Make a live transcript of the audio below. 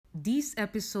This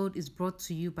episode is brought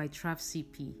to you by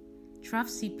TravCP.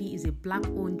 TravCP is a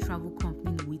Black-owned travel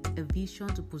company with a vision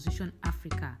to position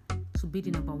Africa to be the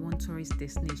number one tourist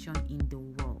destination in the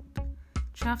world.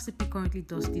 TravCP currently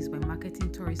does this by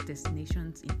marketing tourist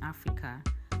destinations in Africa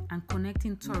and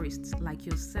connecting tourists like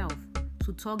yourself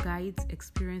to tour guides,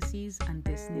 experiences, and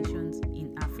destinations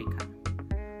in Africa.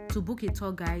 To book a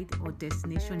tour guide or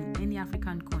destination in any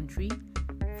African country,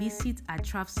 visit at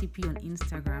TravCP on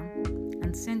Instagram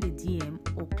and send a DM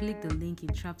or click the link in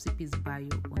TravCP's bio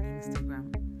on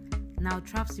Instagram. Now,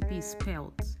 TravCP is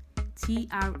spelled TRAVCP,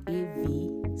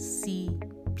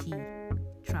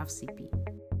 TravCP.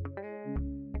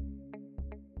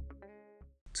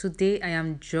 Today, I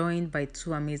am joined by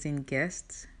two amazing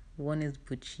guests. One is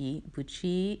Buchi.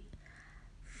 Buchi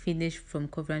finished from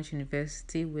Covenant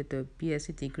University with a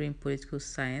BSc degree in political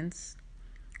science.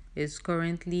 Is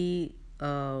currently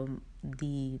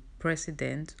the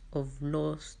president of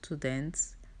Law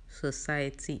Students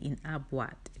Society in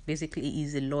Abuad. Basically,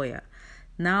 he's a lawyer.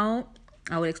 Now,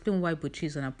 I will explain why Buchi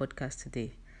is on our podcast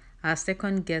today. Our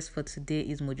second guest for today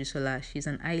is Mojisola. She's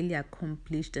an highly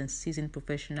accomplished and seasoned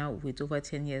professional with over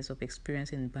 10 years of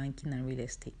experience in banking and real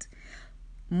estate.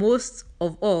 Most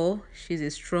of all, she's a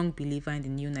strong believer in the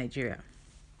new Nigeria.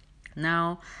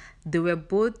 Now, they were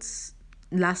both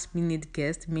last-minute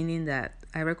guests, meaning that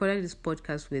I recorded this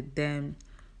podcast with them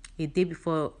a day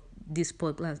before this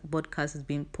podcast is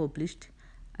being published,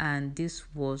 and this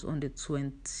was on the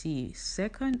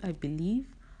 22nd, I believe,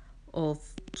 of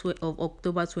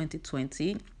October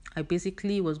 2020. I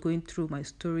basically was going through my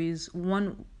stories.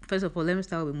 First of all, let me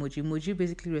start with Moji. Moji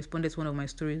basically responded to one of my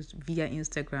stories via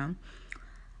Instagram,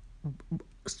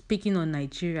 speaking on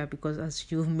Nigeria, because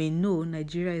as you may know,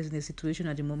 Nigeria is in a situation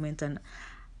at the moment, and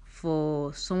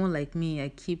for someone like me, I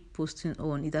keep posting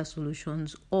on either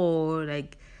solutions or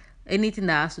like anything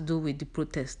that has to do with the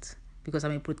protest, because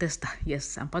I'm a protester.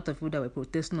 Yes, I'm part of people that were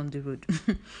protesting on the road.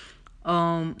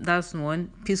 That's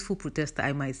one. Peaceful protester,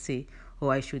 I might say,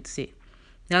 or I should say.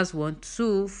 That's one.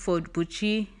 Two, for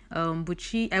Buchi,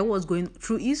 I was going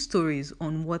through his stories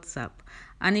on WhatsApp,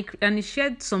 and he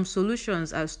shared some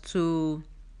solutions as to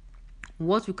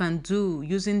what we can do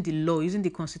using the law, using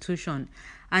the constitution.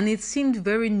 And it seemed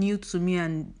very new to me,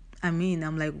 and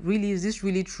I'm like, really, is this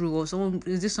really true? Or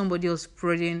is this somebody else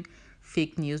spreading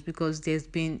fake news? Because there's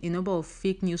been a number of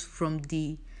fake news from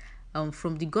the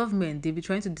government. They've been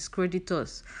trying to discredit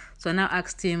us. So I now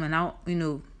asked him, and now,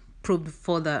 probed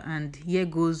further, and here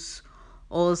goes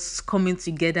us coming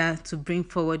together to bring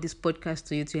forward this podcast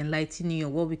to you, to enlighten you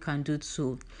on what we can do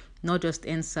to not just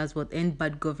end SARS, but end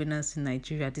bad governance in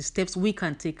Nigeria, the steps we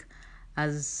can take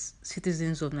as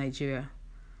citizens of Nigeria.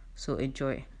 So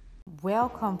enjoy.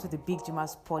 Welcome to the Big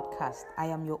Jimas podcast. I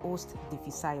am your host,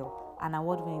 Defisayo, an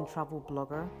award-winning travel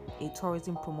blogger, a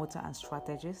tourism promoter and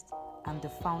strategist, and the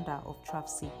founder of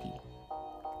TravCP.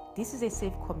 This is a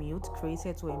safe commute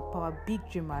created to empower big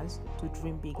dreamers to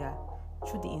dream bigger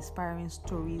through the inspiring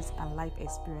stories and life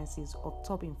experiences of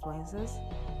top influencers,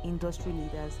 industry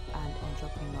leaders, and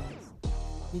entrepreneurs.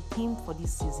 The theme for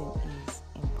this season is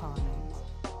empowerment.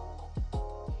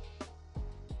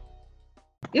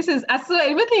 This is, I swear,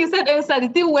 everything you said inside, the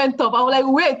thing went up. I was like,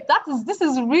 wait, this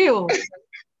is real.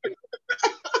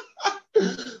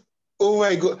 Oh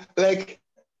my God. Like,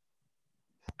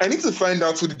 I need to find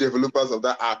out who the developers of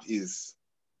that app is.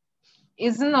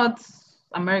 It's not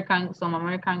some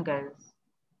American guys.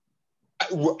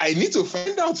 I need to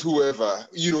find out whoever,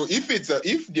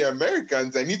 if they're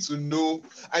Americans, I need to know.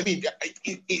 I mean,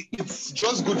 it's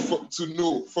just good to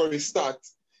know for a start,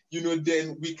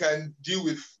 then we can deal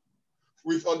with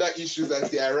other issues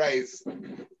as they arise.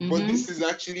 Mm-hmm. But this is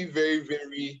actually very,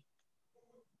 very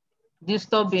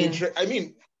disturbing.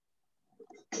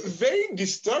 Very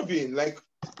disturbing. Like,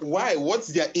 why? What's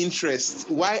their interest?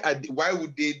 Why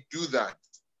would they do that?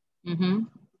 Mm-hmm.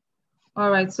 All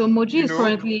right. So Moji is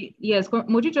currently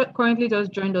currently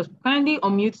just joined us. Kindly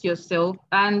unmute yourself,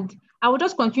 and I will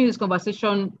just continue this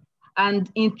conversation and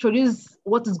introduce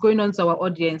what is going on to our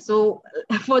audience. So,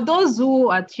 for those who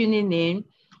are tuning in,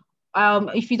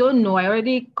 if you don't know, I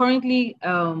already currently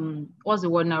record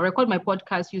my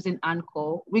podcast using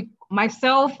Anchor.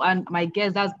 Myself and my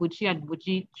guest, that's Buchi, and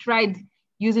Buchi tried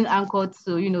using Anchor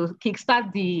to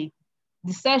kickstart the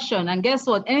session, and guess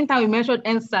what? Anytime we mentioned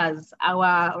NSAS,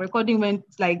 our recording went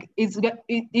like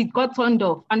it got turned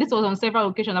off, and this was on several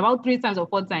occasions, about 3 times or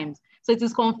 4 times. So it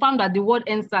is confirmed that the word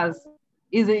NSAS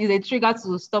is a trigger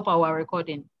to stop our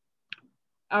recording.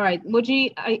 All right,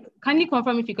 Moji, kindly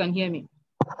confirm if you can hear me.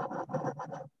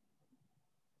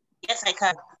 Yes, I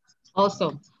can.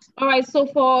 Awesome. All right, so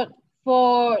for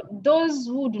For those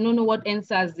who do not know what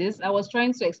NSAS is, I was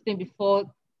trying to explain before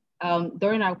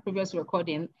during our previous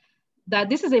recording that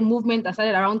this is a movement that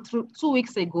started around 2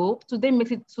 weeks ago. Today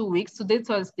makes it 2 weeks, today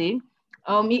Thursday.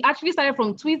 It actually started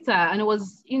from Twitter, and it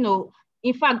was,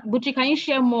 in fact, Buchi, can you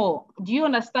share more? Do you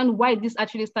understand why this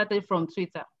actually started from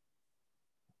Twitter?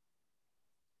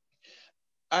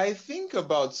 I think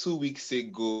about 2 weeks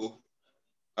ago.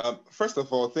 First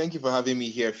of all, thank you for having me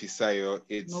here, Fisayo.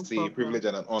 It's a privilege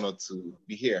and an honor to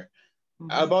be here.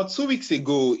 About 2 weeks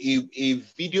ago, a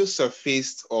video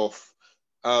surfaced of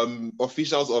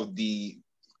officials of the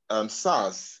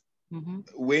SARS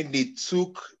when they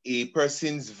took a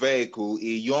person's vehicle,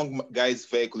 a young guy's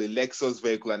vehicle, a Lexus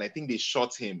vehicle, and I think they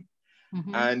shot him.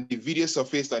 And the video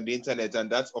surfaced on the internet,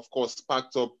 and that, of course,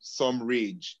 sparked up some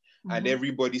rage. And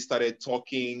everybody started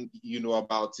talking,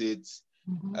 about it.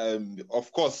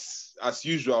 Of course, as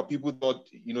usual, people thought,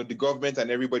 the government and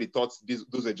everybody thought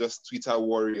those are just Twitter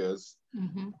warriors,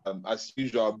 as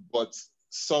usual. But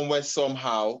somewhere,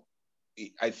 somehow,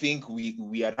 I think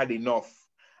we had enough,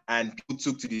 and people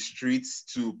took to the streets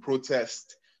to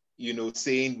protest,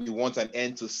 saying we want an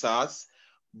end to SARS.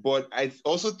 But I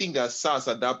also think that SARS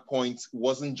at that point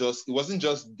wasn't just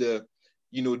the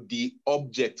the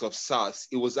object of SARS.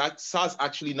 It was SARS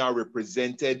actually now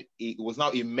represented, it was now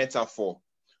a metaphor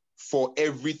for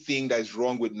everything that is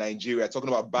wrong with Nigeria, talking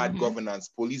about bad governance,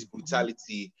 police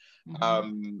brutality,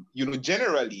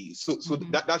 generally. So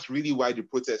that's really why the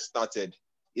protest started.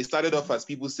 It started off as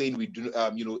people saying we do,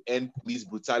 end police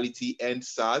brutality, end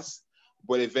SARS,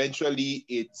 but eventually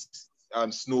it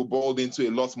snowballed into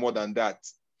a lot more than that.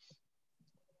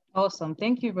 Awesome.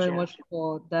 Thank you very much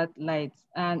for that light.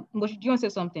 And Moji, do you want to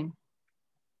say something?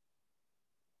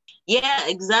 Yeah,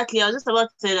 exactly. I was just about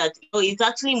to say that it's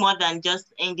actually more than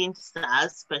just ending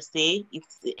SARS per se.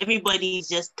 It's everybody is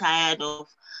just tired of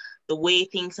the way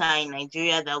things are in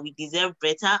Nigeria, that we deserve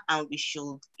better and we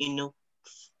should,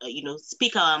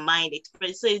 speak our mind,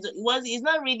 express. So it's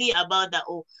not really about that,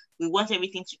 we want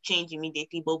everything to change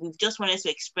immediately, but we've just wanted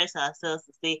to express ourselves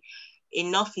to say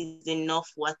enough is enough,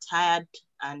 we're tired,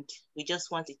 and we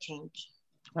just want to change.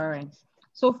 All right.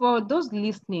 So for those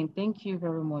listening, thank you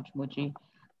very much, Moji,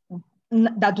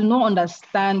 that do not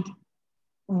understand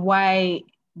why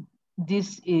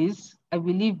this is, I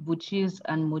believe Buchi's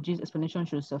and Moji's explanation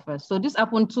should suffice. So this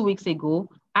happened 2 weeks ago.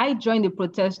 I joined the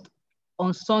protest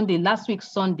on Sunday, last week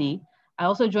Sunday. I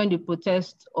also joined the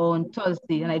protest on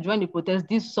Thursday, and I joined the protest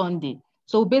this Sunday.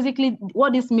 So basically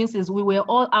what this means is we were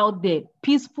all out there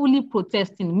peacefully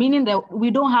protesting, meaning that we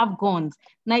don't have guns.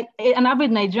 An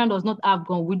average Nigerian does not have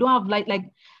guns. We don't have like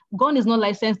gun is not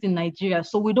licensed in Nigeria,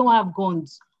 so we don't have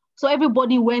guns. So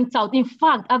everybody went out. In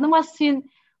fact, I've never seen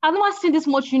this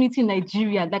much unity in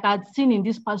Nigeria like I'd seen in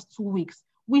these past 2 weeks.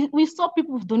 We saw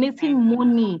people donating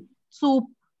money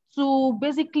to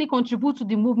basically contribute to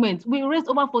the movement. We raised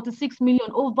over 46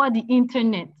 million over the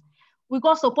internet. We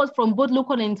got support from both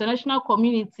local and international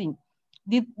community.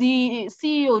 The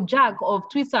CEO, Jack of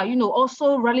Twitter,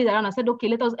 also rallied around and said, okay,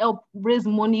 let us help raise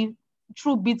money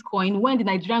through Bitcoin when the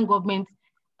Nigerian government,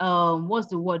 what's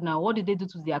the word now? What did they do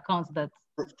to the accounts that?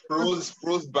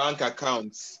 Froze bank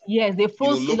accounts. Yes, they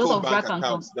froze a lot of bank bank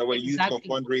accounts that were used for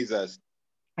fundraisers.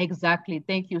 Exactly,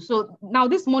 thank you. So now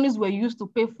these monies were used to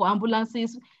pay for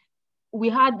ambulances. We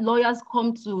had lawyers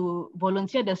come to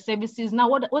volunteer their services. Now,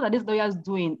 what are these lawyers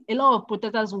doing? A lot of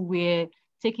protesters were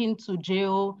taken to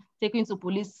jail, taken to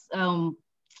police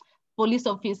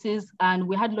offices, and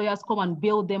we had lawyers come and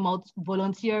bail them out,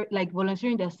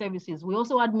 volunteering their services. We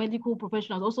also had medical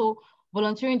professionals also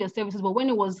volunteering their services, but when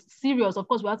it was serious, of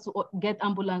course, we had to get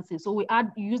ambulances. So we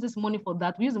use this money for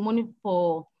that. We use the money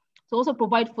to also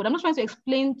provide food. I'm not trying to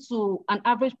explain to an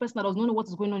average person that does not know what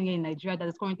is going on here in Nigeria that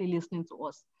is currently listening to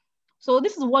us. So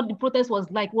this is what the protest was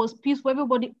like, was peaceful,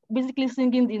 everybody basically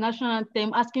singing the national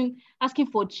anthem, asking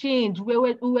for change. We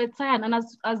were tired, and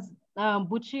as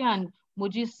Buchi and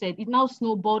Moji said, it now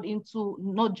snowballed into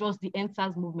not just the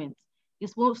NSAS movement, it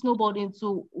snowballed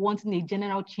into wanting a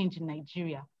general change in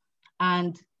Nigeria.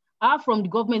 And from the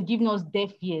government giving us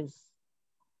deaf ears,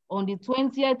 on the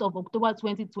 20th of October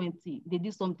 2020, they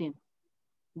did something.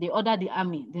 They ordered the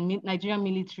army, the Nigerian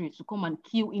military, to come and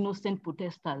kill innocent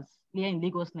protesters here in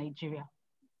Lagos, Nigeria.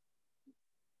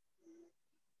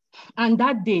 And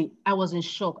that day, I was in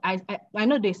shock. I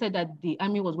know they said that the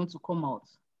army was going to come out,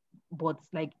 but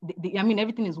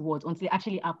everything is words until it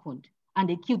actually happened. And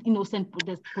they killed innocent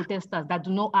protesters that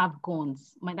do not have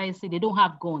guns. Might I say, they don't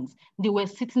have guns. They were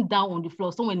sitting down on the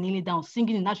floor, some were kneeling down,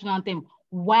 singing the national anthem,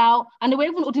 and they were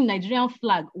even holding the Nigerian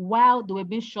flag while they were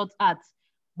being shot at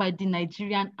by the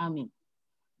Nigerian army.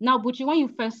 Now, Buchi, when you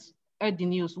first heard the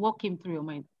news, what came through your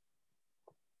mind?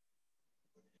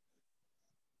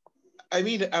 I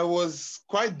mean, I was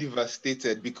quite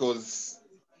devastated because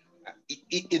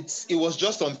it was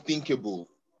just unthinkable,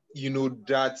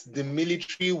 that the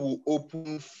military will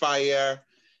open fire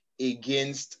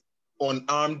against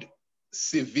unarmed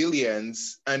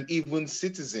civilians and even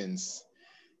citizens.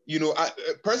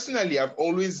 Personally, I've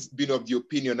always been of the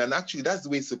opinion, and actually that's the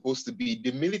way it's supposed to be.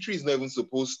 The military is not even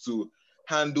supposed to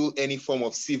handle any form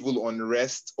of civil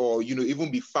unrest or,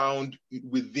 even be found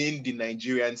within the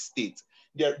Nigerian state.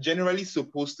 They're generally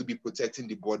supposed to be protecting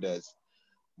the borders.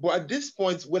 But at this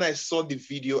point, when I saw the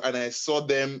video and I saw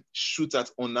them shoot at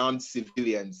unarmed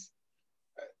civilians,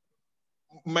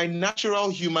 my natural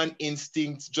human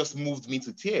instinct just moved me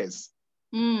to tears.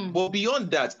 But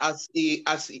beyond that, as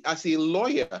a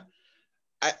lawyer,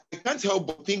 I can't help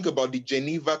but think about the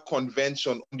Geneva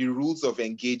Convention on the Rules of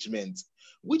Engagement,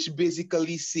 which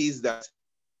basically says that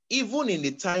even in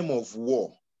the time of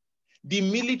war, the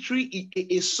military,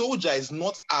 a soldier is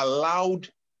not allowed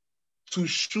to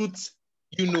shoot,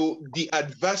 the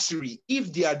adversary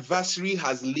if the adversary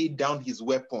has laid down his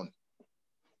weapon.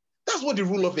 That's what the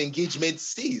rule of engagement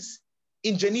says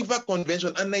in Geneva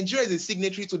Convention, and Nigeria is a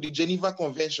signatory to the Geneva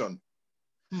Convention.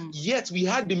 Yet we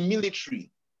had the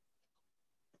military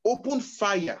open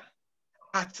fire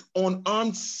at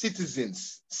unarmed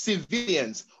citizens,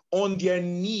 civilians, on their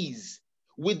knees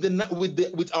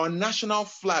with our national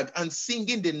flag and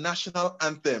singing the national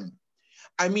anthem.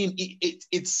 I mean,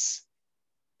 it's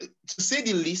to say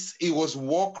the least, it was a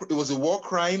war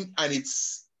crime, and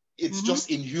it's just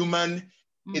inhuman.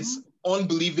 It's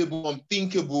unbelievable,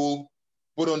 unthinkable,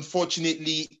 but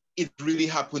unfortunately, it really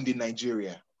happened in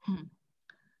Nigeria.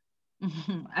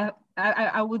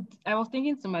 I was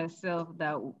thinking to myself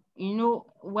that,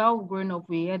 while growing up,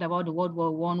 we heard about the World War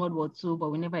I, World War II,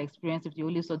 but we never experienced it. We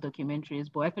only saw documentaries.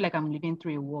 But I feel like I'm living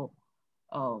through a war.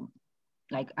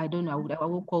 Like, I don't know, I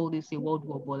would call this a world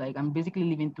war, but like I'm basically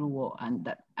living through war,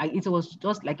 and it was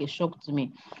just like a shock to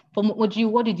me. For Moji,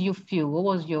 what did you feel? What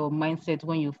was your mindset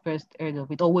when you first heard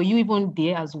of it, or were you even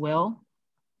there as well?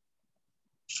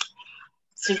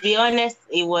 To be honest,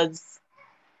 it was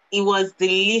the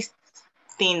least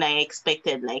thing I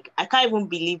expected. Like, I can't even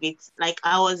believe it. Like,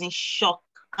 I was in shock.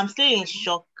 I'm still in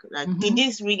shock. Like, did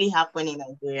this really happen in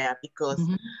Nigeria? Because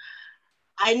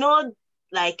I know,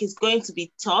 like, it's going to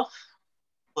be tough,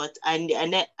 but I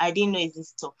didn't know it's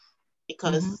this tough,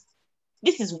 because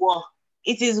this is war.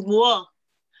 It is war.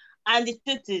 And the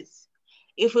truth is,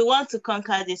 if we want to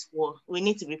conquer this war, we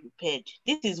need to be prepared.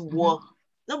 This is war.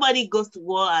 Nobody goes to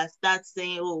war and starts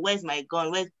saying, oh, where's my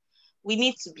gun? We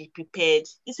need to be prepared.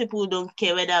 These people don't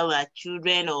care whether we are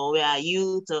children or we are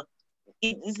youth.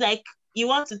 It's like you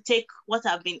want to take what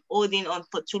I've been holding on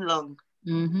for too long.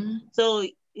 So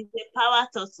it's a power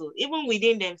tussle. Even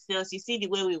within themselves, you see the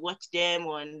way we watch them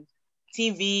on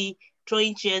TV,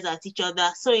 throwing chairs at each other.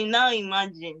 So now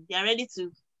imagine, they're ready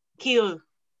to kill.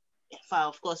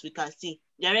 Of course, we can see.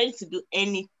 They're ready to do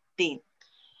anything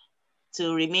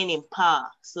to remain in power.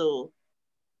 So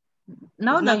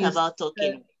now it's not about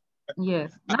talking.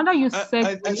 Yes. Now that you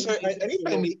said... if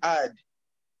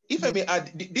I may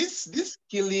add, this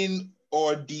killing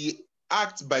or the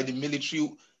act by the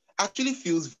military actually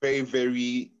feels very,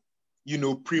 very,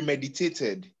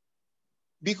 premeditated.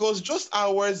 Because just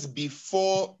hours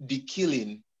before the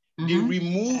killing, they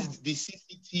removed the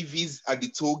CCTVs at the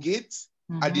toll gate,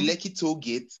 at the Lekki toll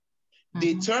gate.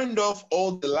 They turned off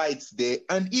all the lights there,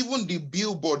 and even the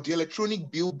billboard, the electronic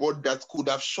billboard that could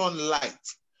have shone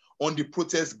light on the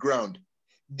protest ground.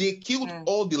 They killed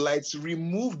all the lights,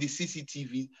 removed the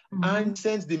CCTV, and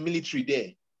sent the military there.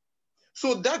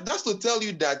 So that's to tell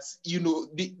you that,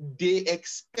 they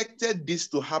expected this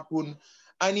to happen.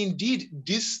 And indeed,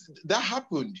 that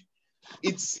happened.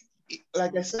 It's,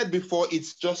 like I said before,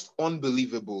 it's just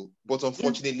unbelievable. But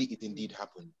unfortunately, it indeed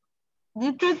happened.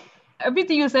 The truth,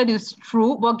 everything you said is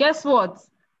true. But guess what?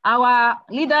 Our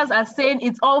leaders are saying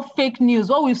it's all fake news.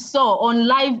 What we saw on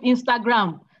live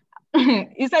Instagram.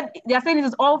 They're saying it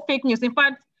is all fake news. In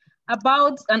fact,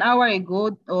 about an hour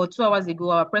ago or 2 hours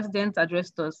ago, our president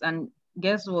addressed us, and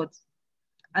guess what?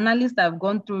 Analysts have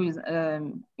gone through his,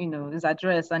 his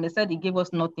address, and they said he gave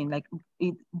us nothing. Like,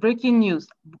 breaking news: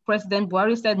 President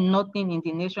Buhari said nothing in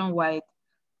the nationwide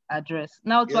address.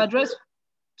 Now, to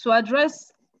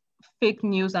address fake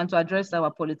news and to address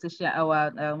our politician,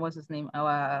 our what's his name,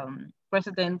 our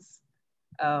president's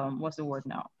what's the word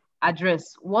now?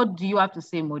 Address. What do you have to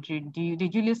say, Moji?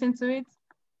 Did you listen to it?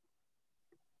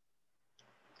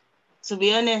 To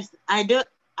be honest,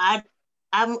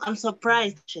 I'm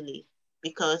surprised actually,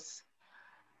 because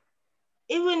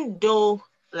even though,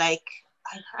 like,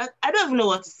 I don't even know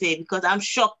what to say, because I'm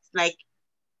shocked. Like,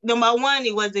 number one,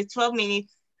 it was a 12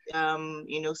 minutes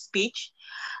speech,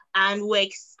 and we're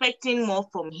expecting more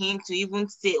from him to even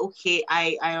say, okay,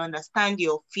 I understand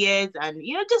your fears, and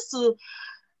just to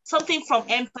something from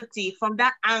empathy from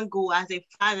that angle as a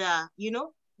father,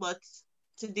 but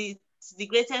to the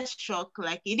greatest shock,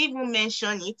 like he didn't even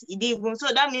mention it. He didn't even,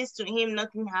 so that means to him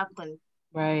nothing happened.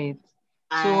 Right.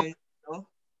 And so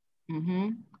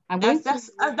I'm going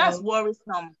that's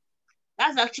worrisome.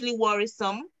 That's actually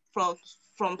worrisome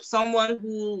from someone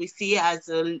who we see as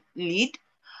a lead,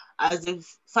 as a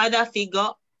father figure.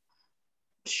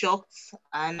 Shocked,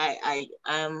 and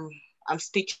I'm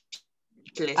speechless.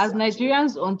 As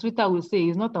Nigerians on Twitter will say,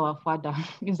 he's not our father,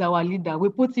 he's our leader. We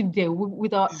put him there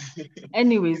with our.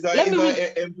 Anyways, he's our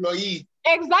employee.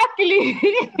 Exactly.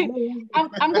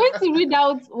 I'm going to read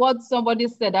out what somebody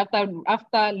said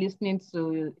after listening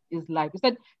to his live. He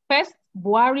said, first,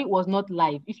 Buhari was not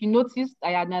live. If you noticed,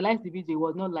 I analyzed the video, it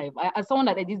was not live. As someone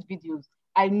that edits videos,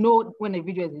 I know when a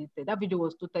video is edited. That video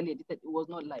was totally edited. It was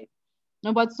not live.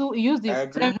 Number two, he used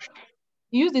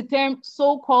the term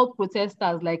so-called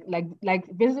protesters, like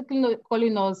basically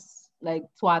calling us like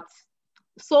twats.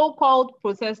 So-called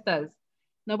protesters.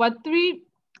 Number three,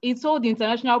 he told the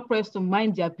international press to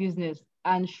mind their business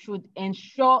and should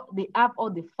ensure they have all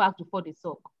the facts before they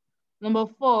talk. Number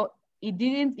four, he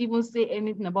didn't even say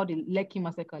anything about the Lekki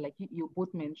massacre, like you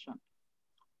both mentioned.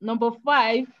 Number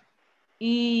five,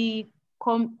 he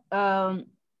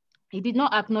did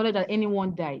not acknowledge that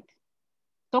anyone died.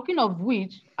 Talking of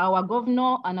which, our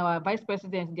governor and our vice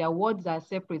president, their words are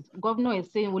separate. Governor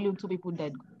is saying only 2 people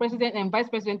died. President and vice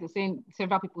president is saying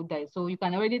several people died. So you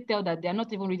can already tell that they're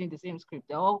not even reading the same script.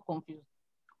 They're all confused.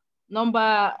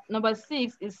 Number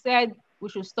 6 is said we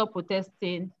should stop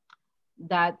protesting.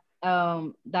 That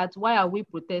why are we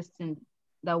protesting?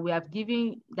 That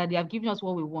they have given us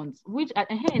what we want. Which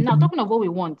now talking of what we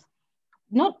want,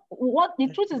 not what the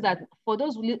truth is that for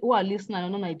those who are listening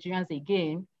and are not Nigerians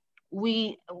again.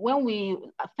 When we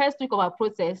first week of our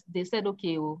protest, they said,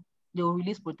 okay, they will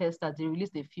release protesters. They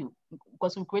released a few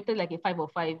because we created like a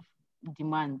 505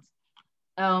 demands.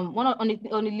 One on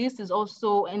the list is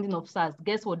also ending of SARS.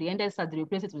 Guess what? They ended SARS. They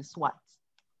replaced it with SWAT.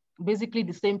 Basically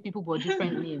the same people but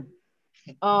different name.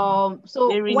 So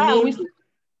why are we?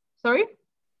 Sorry.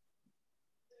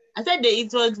 I said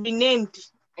it was renamed.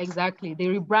 Exactly, they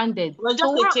rebranded. It was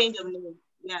just a change of name.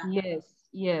 Yeah.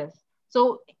 Yes.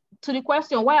 So to the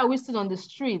question, why are we still on the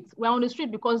street? We're on the street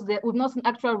because we've not seen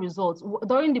actual results.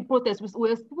 During the protest, people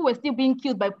were still being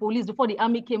killed by police before the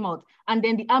army came out. And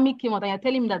then the army came out and you're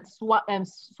telling me that SARS and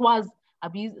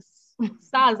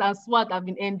SWAT have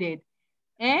been ended.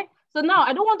 So now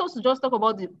I don't want us to just talk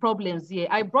about the problems here.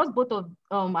 I brought both of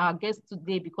our guests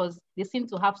today because they seem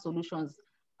to have solutions.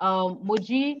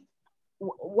 Moji,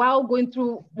 while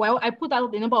I put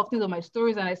out a number of things on my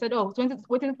stories and I said,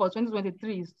 waiting for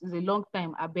 2023 is a long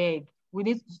time, I beg. We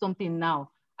need to do something now.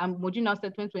 And Moji now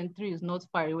said 2023 is not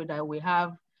far away, that we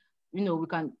have, we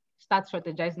can start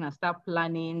strategizing and start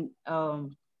planning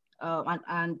and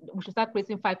we should start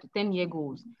creating 5 to 10 year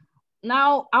goals.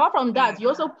 Now, apart from that, you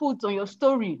also put on your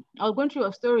story, I was going through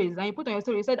your stories and you put on your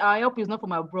story, you said, our help is not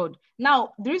from abroad.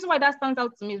 Now, the reason why that stands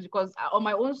out to me is because on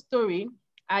my own story,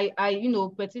 I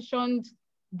petitioned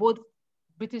both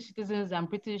British citizens and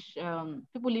British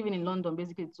people living in London,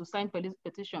 basically, to sign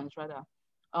petitions, rather,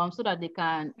 so that they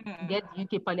can get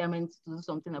UK Parliament to do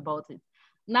something about it.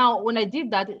 Now, when I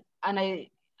did that, and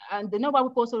the number of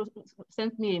people also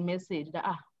sent me a message that,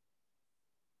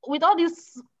 with all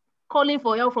this calling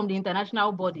for help from the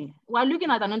international body, we're looking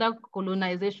at another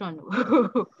colonization.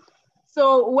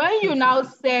 So when you now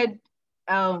said,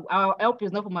 our help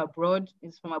is not from abroad,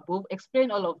 it's from above.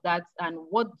 Explain all of that and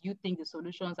what do you think the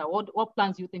solutions are? What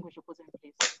plans do you think we should put in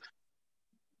place?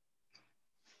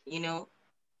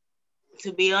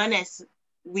 To be honest,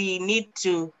 we need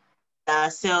to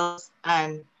ourselves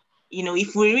and,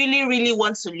 if we really, really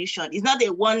want solution, it's not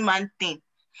a one-man thing.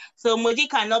 So Moji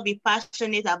cannot be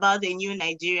passionate about the new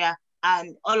Nigeria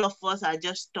and all of us are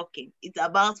just talking. It's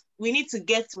about, we need to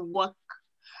get to work.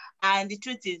 And the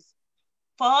truth is,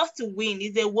 for us to win,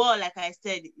 it's a war, like I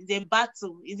said, it's a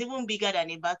battle. It's even bigger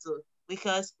than a battle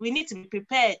because we need to be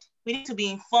prepared. We need to be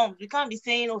informed. We can't be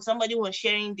saying, somebody was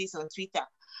sharing this on Twitter.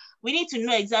 We need to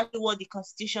know exactly what the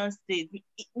Constitution says.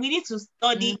 We need to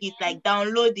study it, like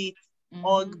download it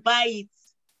or buy it.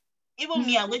 Even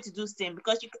me, I'm going to do the same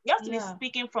because you have to be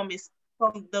speaking from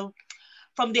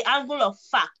the angle of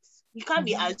facts. You can't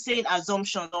be saying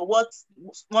assumptions or what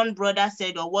one brother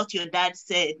said or what your dad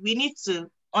said. We need to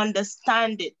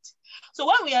understand it. So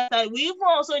when we understand, we even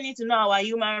also need to know our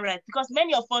human rights because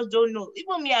many of us don't know.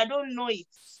 Even me, I don't know it.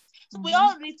 So we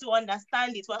all need to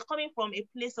understand it. We're coming from a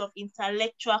place of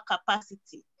intellectual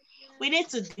capacity. We need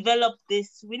to develop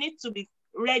this. We need to be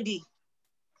ready.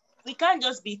 We can't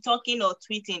just be talking or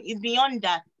tweeting. It's beyond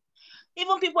that.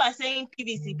 Even people are saying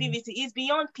PVC, PVC. It's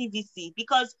beyond PVC,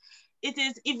 because it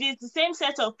is, if it's the same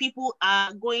set of people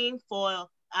are going for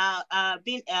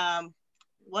being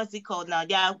what's it called now?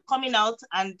 They are coming out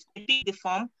and pick the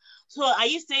form. So are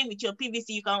you saying with your PVC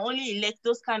you can only elect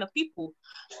those kind of people?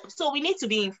 So we need to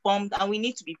be informed and we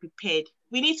need to be prepared.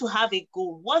 We need to have a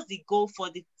goal. What's the goal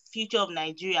for the future of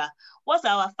Nigeria? What's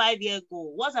our 5-year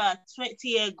goal? What's our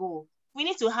 20-year goal? We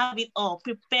need to have it all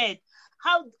prepared.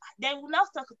 How then we now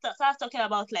start talking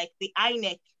about like the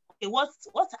INEC. Okay, what's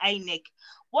INEC?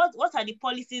 What are the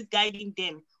policies guiding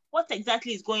them? What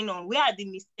exactly is going on? Where are the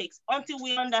mistakes? Until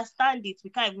we understand it, we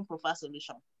can't even provide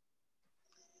solution.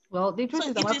 Well, the truth so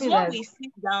is, it is when we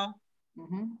sit down.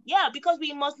 Yeah, because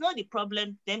we must know the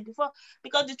problem then before,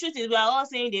 because the truth is we are all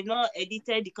saying they've not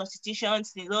edited the constitution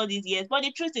since all these years, but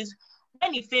the truth is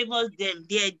when it favors them,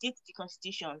 they edit the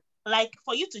constitution. Like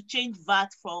for you to change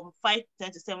VAT from 5%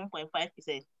 to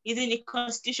 7.5%, is in the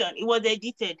constitution, it was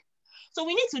edited. So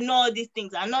we need to know all these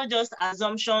things and not just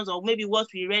assumptions or maybe what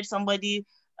we read somebody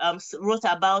wrote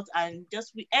about, and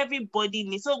just everybody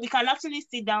needs, so we can actually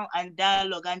sit down and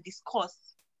dialogue and discuss.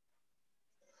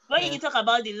 When you talk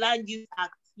about the Land Use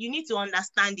Act, you need to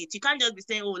understand it. You can't just be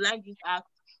saying, oh, Land Use Act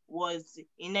was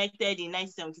enacted in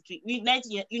 1973.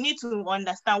 You need to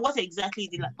understand what exactly is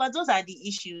the, because those are the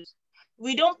issues.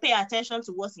 We don't pay attention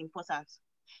to what's important.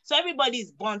 So everybody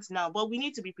is burnt now, but we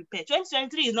need to be prepared.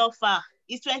 2023 is not far.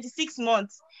 It's 26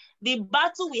 months. The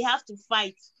battle we have to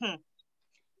fight.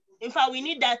 In fact, we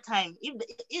need that time.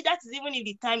 If that is, even if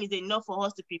the time is enough for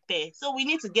us to prepare. So we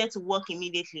need to get to work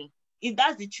immediately. If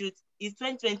that's the truth, is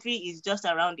 2023 is just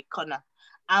around the corner.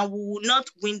 And we will not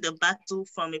win the battle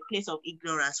from a place of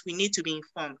ignorance. We need to be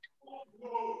informed.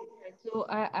 So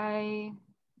I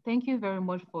thank you very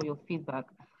much for your feedback.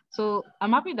 So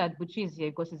I'm happy that Buchi is here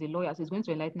because he's a lawyer, so he's going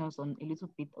to enlighten us on a little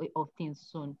bit of things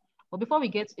soon. But before we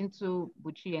get into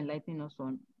Buchi enlightening us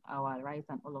on our rights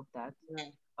and all of that,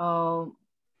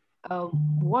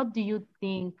 what do you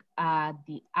think are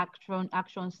the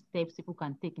action steps people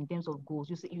can take in terms of goals?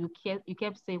 You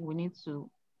kept saying we need to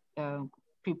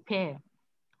prepare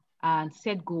and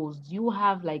set goals. Do you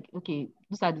have like, okay,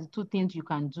 these are the two things you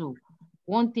can do?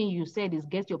 One thing you said is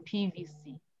get your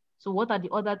PVC. So what are the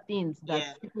other things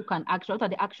that people can actually, what are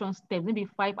the action steps, maybe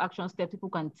 5 action steps people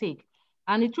can take?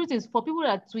 And the truth is, for people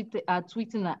that are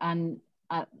tweeting and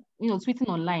tweeting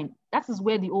online, that is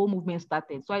where the whole movement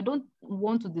started. So I don't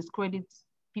want to discredit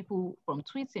people from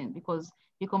tweeting because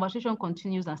the conversation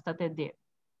continues and started there.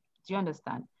 Do you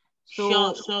understand?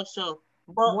 So, sure.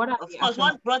 But of course,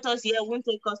 what brought us here won't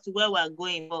take us to where we're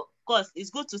going. But of course, it's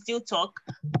good to still talk.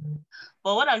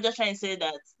 But what I'm just trying to say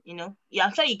that,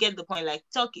 I'm sure you get the point. Like,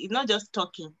 talk is not just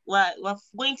talking. We're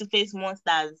going to face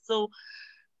monsters. So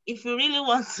if you really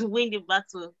want to win the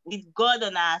battle with God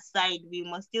on our side, we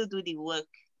must still do the work.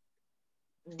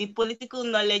 The political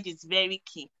knowledge is very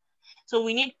key. So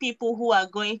we need people who are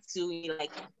going to,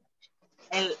 like,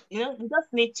 we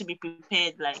just need to be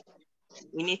prepared. Like,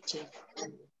 we need to.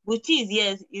 Buchi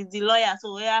is the lawyer.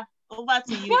 So over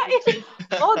to you.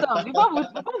 Hold on,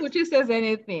 before Buchi says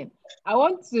anything, I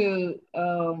want to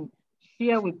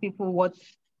share with people what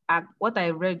I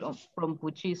read from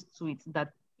Buchi's tweet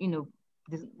that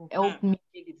this helped me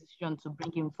make the decision to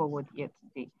bring him forward here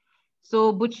today.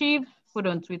 So Buchi put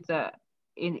on Twitter,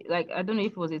 I don't know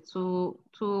if it was a two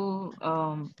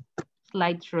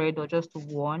slide thread or just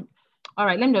one. All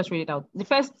right, let me just read it out. The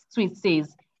first tweet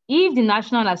says, if the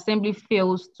National Assembly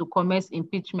fails to commence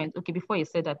impeachment, okay, before you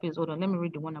said that, please hold on, let me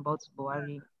read the one about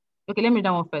Buhari. Okay, let me read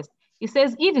that one first. It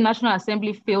says, if the National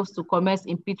Assembly fails to commence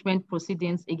impeachment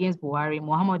proceedings against Buhari,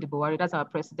 Muhammadu Buhari, that's our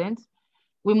president,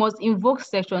 we must invoke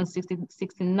Section 69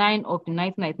 of the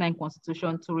 1999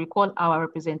 Constitution to recall our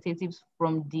representatives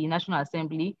from the National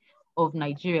Assembly of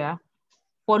Nigeria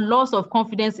for loss of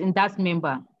confidence in that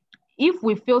member. If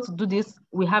we fail to do this,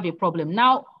 we have a problem.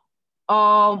 Now,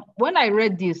 when I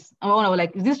read this, I was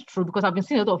like, is this true? Because I've been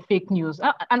seeing a lot of fake news.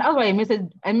 And that's why I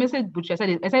messaged Buchi.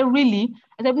 I said, really?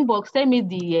 I said, Box, send me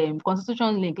the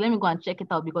constitution link. Let me go and check it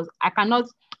out because I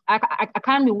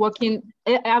can't be working.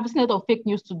 I've seen a lot of fake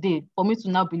news today for me to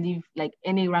now believe like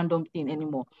any random thing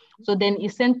anymore. So then he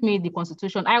sent me the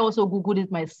constitution. I also Googled it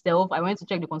myself. I went to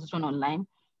check the constitution online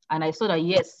and I saw that,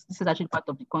 yes, this is actually part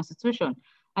of the constitution.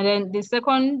 And then the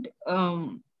second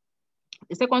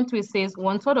tweet says,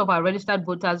 1/3 of our registered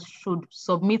voters should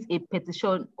submit a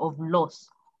petition of loss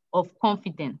of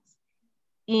confidence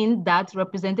in that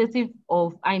representative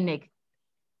of INEC.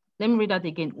 Let me read that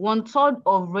again. 1/3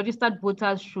 of registered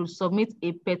voters should submit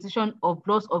a petition of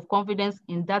loss of confidence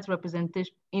in that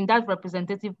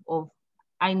representative of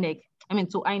INEC. I mean,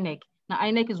 to INEC. Now,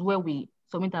 INEC is where we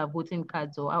submit our voting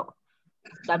cards, or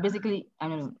that basically, I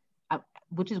don't know.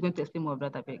 Buchi is going to explain more of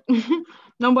that, I beg.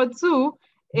 Number 2,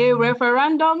 a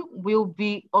referendum will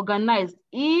be organized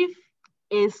if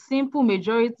a simple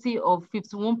majority of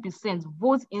 51%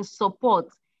 votes in support.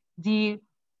 The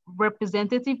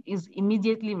representative is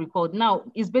immediately recalled. Now,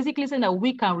 it's basically saying that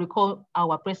we can recall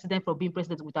our president from being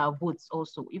president with our votes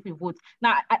also, if we vote.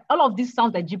 Now, all of this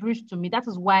sounds like gibberish to me. That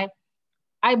is why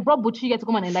I brought Buchi here to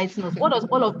come and enlighten us. What does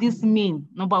all of this mean?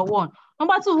 Number 1.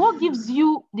 Number 2, what gives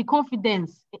you the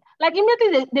confidence? Like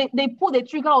immediately they pull the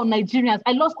trigger on Nigerians.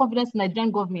 I lost confidence in the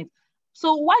Nigerian government.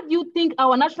 So why do you think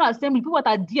our National Assembly, people that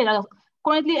are there, that are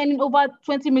currently earning over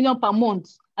 20 million per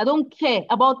month, I don't care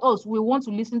about us, we want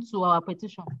to listen to our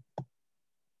petition?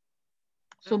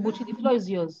 So Buchi, the floor is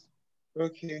yours.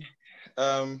 Okay.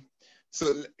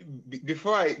 So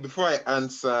before I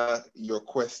answer your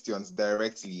questions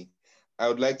directly, I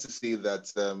would like to say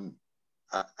that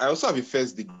I also have a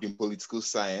first degree in political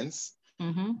science,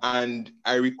 and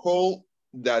I recall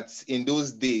that in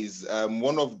those days,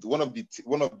 one of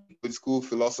the political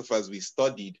philosophers we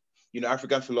studied,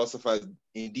 African philosophers,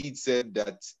 indeed said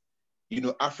that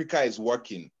Africa is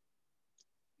working,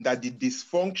 that the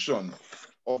dysfunction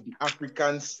of the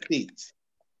African state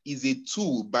is a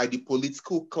tool by the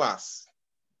political class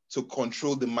to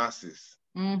control the masses.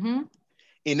 In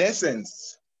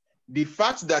essence, the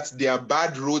fact that there are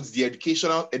bad roads, the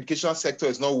educational sector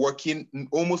is not working,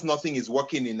 almost nothing is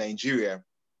working in Nigeria,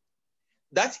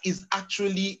 that is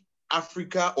actually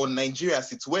Africa, or Nigeria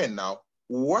as it were now,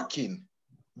 working,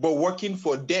 but working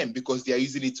for them because they are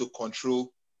using it to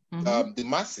control the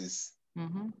masses.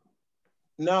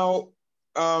 Now,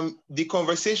 the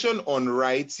conversation on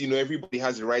rights, everybody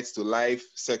has the rights to life,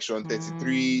 Section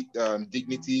 33,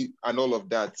 dignity, and all of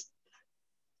that.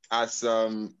 As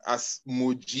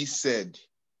Moji said,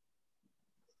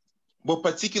 but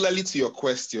particularly to your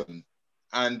question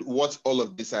and what all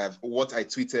of this what I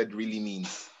tweeted really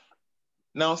means.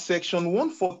 Now, Section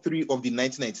 143 of the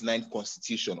 1999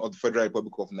 Constitution of the Federal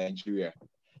Republic of Nigeria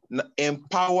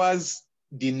empowers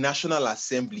the National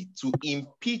Assembly to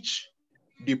impeach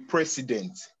the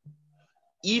president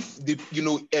if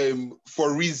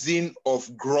for reason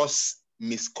of gross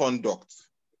misconduct.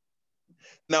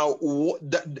 Now,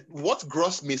 what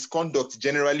gross misconduct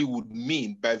generally would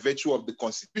mean by virtue of the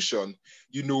Constitution,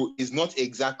 is not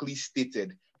exactly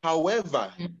stated.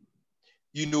 However,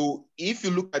 if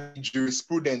you look at the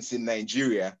jurisprudence in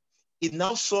Nigeria, it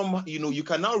now you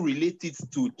can now relate it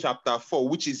to Chapter 4,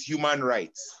 which is human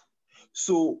rights.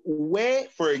 So where,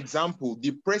 for example,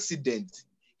 the president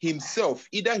himself,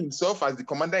 either himself as the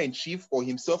commander-in-chief or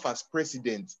himself as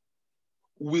president,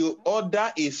 will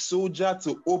order a soldier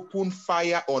to open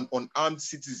fire on unarmed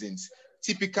citizens,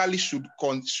 typically should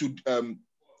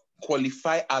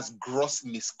qualify as gross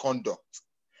misconduct.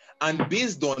 And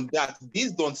based on that,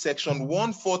 based on Section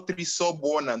 143 sub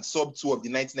 1 and sub 2 of the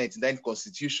 1999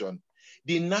 Constitution,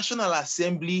 the National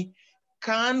Assembly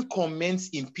can commence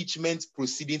impeachment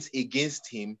proceedings against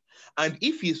him, and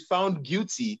if he's found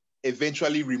guilty,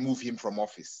 eventually remove him from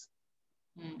office.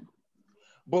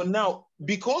 But now,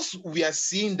 because we are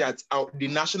seeing that the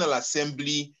National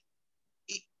Assembly,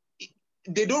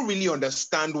 they don't really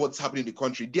understand what's happening in the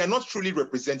country. They are not truly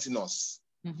representing us,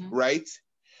 right?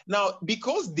 Now,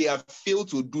 because they have failed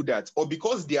to do that, or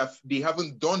because they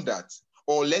haven't done that,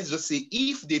 or let's just say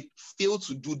if they fail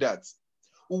to do that,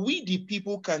 we the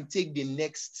people can take the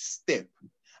next step.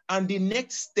 And the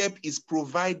next step is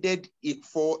provided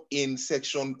for in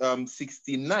Section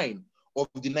 69 of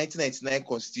the 1999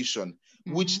 Constitution,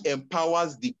 which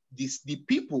empowers the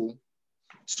people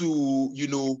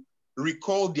to,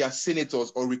 recall their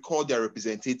senators or recall their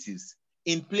representatives.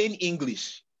 In plain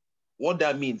English, what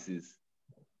that means is,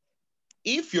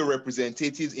 if your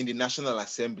representatives in the National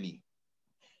Assembly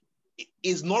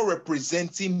is not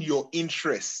representing your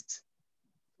interest,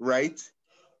 right?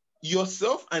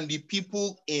 Yourself and the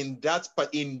people in that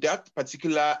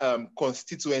particular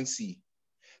constituency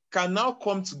can now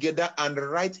come together and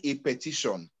write a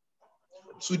petition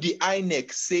to the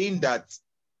INEC saying that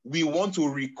we want to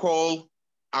recall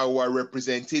our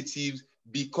representatives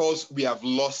because we have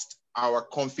lost our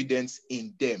confidence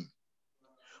in them.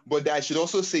 But I should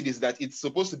also say this, that it's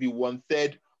supposed to be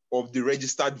 1/3 of the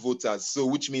registered voters. So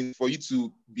which means for you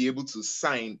to be able to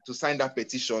sign that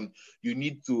petition, you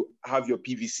need to have your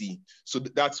PVC. So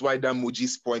that's why that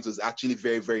Moji's point was actually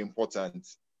very, very important.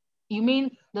 You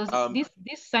mean this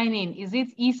signing, is it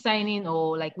e-signing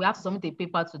or like we have to submit a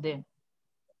paper to them?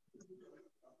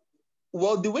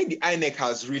 Well, the way the INEC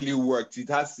has really worked,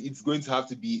 it's going to have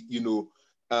to be,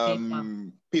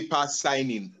 paper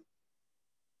signing.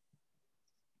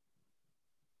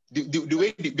 The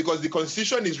way, because the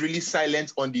constitution is really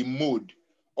silent on the mode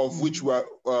of which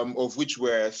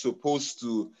we're supposed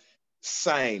to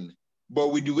sign.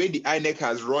 But with the way the INEC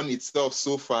has run itself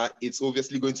so far, it's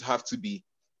obviously going to have to be,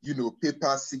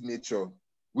 paper signature.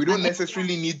 We don't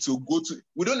necessarily need to go to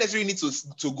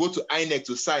INEC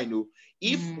to sign. No.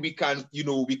 If we can,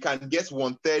 we can get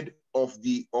 1/3 of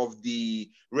the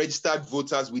registered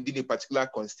voters within a particular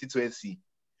constituency.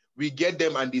 We get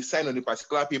them and they sign on a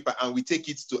particular paper and we take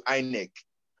it to INEC.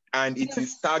 And it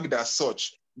is tagged as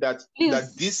such that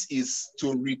this is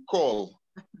to recall.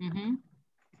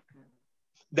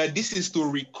 That this is to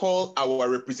recall our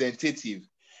representative.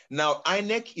 Now,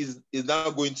 INEC is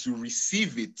now going to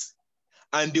receive it,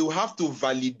 and they will have to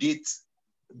validate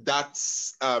that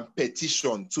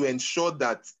petition to ensure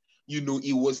that,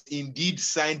 it was indeed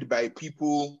signed by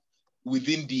people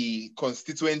within the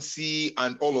constituency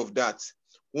and all of that.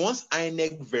 Once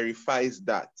INEC verifies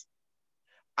that,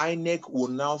 INEC will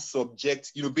now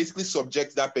subject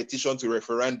that petition to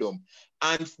referendum.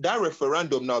 And that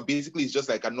referendum now basically is just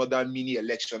like another mini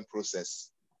election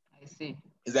process. I see.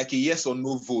 It's like a yes or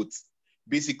no vote.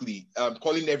 Basically,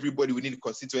 calling everybody within the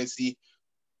constituency,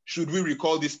 should we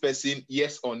recall this person,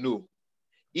 yes or no?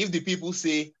 If the people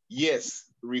say yes,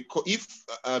 if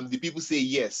the people say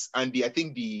yes, and I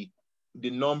think the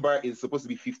number is supposed to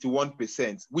be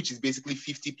 51%, which is basically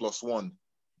 50 plus 1,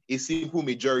 a simple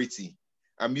majority.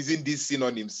 I'm using these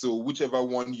synonyms, so whichever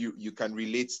one you can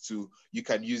relate to, you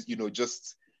can use,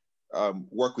 just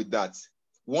work with that.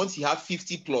 Once you have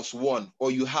 50 plus 1,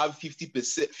 or you have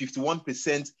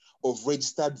 51% of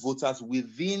registered voters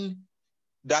within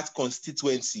that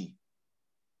constituency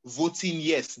voting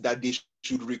yes that they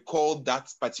should recall that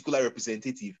particular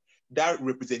representative, that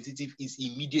representative is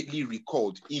immediately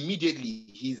recalled.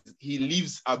 Immediately, he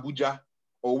leaves Abuja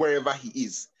or wherever he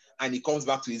is, and he comes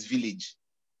back to his village.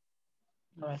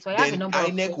 All right, so then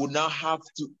INEC would now have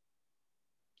to.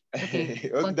 Okay,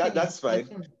 that's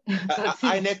fine.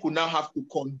 INEC will now have to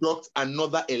conduct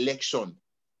another election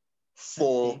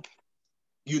for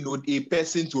a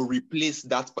person to replace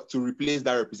that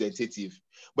representative.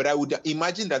 But I would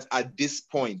imagine that at this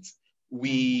point,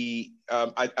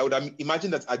 I would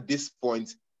imagine that at this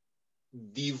point,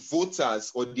 the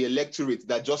voters or the electorate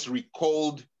that just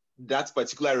recalled that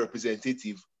particular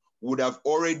representative would have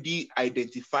already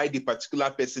identified the particular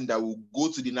person that will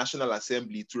go to the National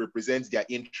Assembly to represent their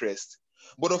interest.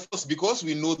 But of course, because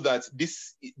we know that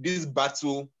this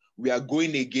battle we are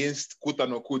going against, quote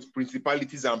unquote,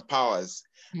 principalities and powers,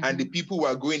 and the people we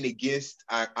are going against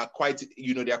are quite,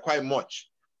 they are quite much.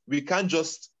 We can't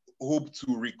just hope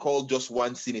to recall just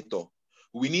one senator.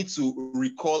 We need to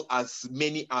recall as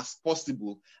many as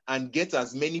possible and get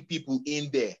as many people in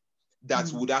there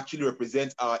that would actually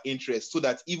represent our interests, so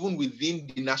that even within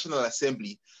the National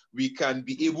Assembly, we can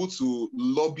be able to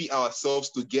lobby ourselves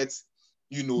to get,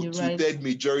 two-third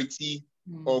majority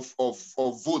of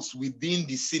votes within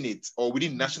the Senate or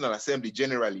within the National Assembly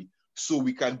generally, so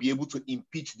we can be able to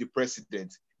impeach the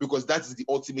president, because that's the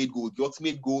ultimate goal. The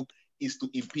ultimate goal is to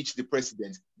impeach the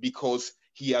president because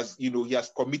he has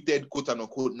committed, quote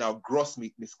unquote, now gross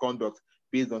misconduct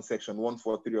based on Section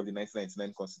 143 of the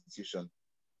 1999 Constitution.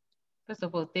 First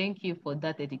of all, thank you for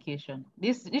that education.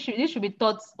 This should be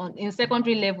taught in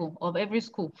secondary level of every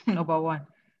school, number one.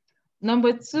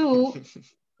 Number two,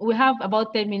 we have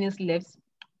about 10 minutes left.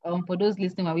 For those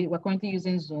listening, we're currently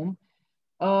using Zoom.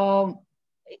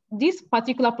 This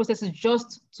particular process is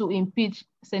just to impeach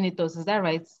senators, is that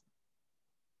right?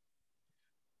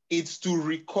 It's to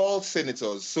recall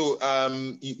senators. So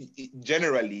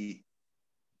generally,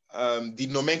 the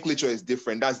nomenclature is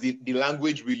different. That's the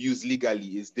language we use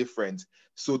legally is different.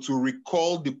 So to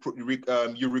recall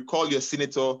you recall your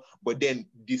senator, but then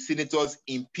the senators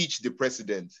impeach the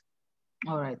president.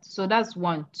 All right. So that's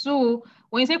one. Two,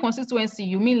 when you say constituency,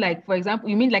 you mean like, for example,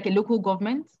 you mean like a local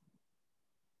government?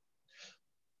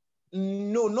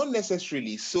 No, not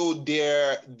necessarily. So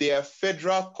they're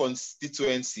federal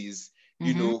constituencies,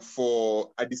 for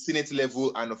at the Senate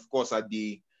level and of course at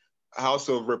the House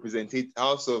of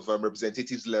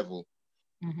Representatives level.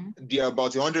 There are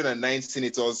about 109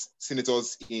 senators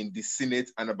in the Senate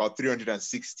and about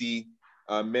 360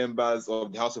 members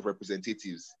of the House of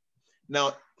Representatives.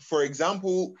 Now, for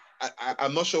example,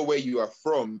 I'm not sure where you are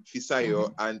from,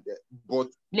 Fisayo, but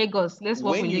Lagos. Let's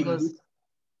work with Lagos.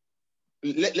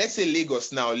 Let's say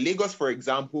Lagos now. Lagos, for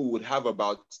example, would have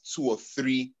about 2 or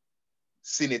 3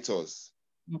 senators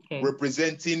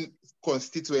representing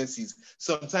constituencies.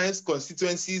 Sometimes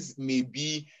constituencies may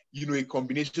be a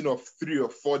combination of 3 or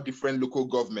 4 different local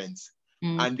governments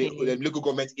and the local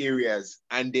government areas,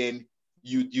 and then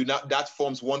you now that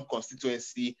forms one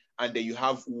constituency, and then you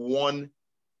have one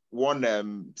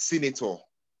senator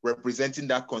representing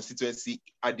that constituency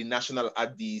at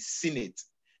the Senate.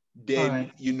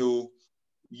 Then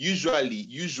usually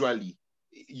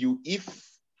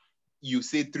if you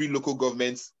say 3 local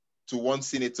governments to 1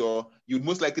 senator, you'd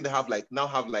most likely have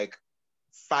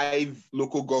 5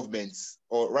 local governments,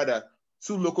 or rather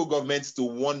 2 local governments to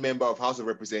 1 member of House of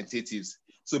Representatives.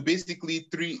 So basically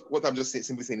what I'm just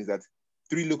simply saying is that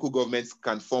 3 local governments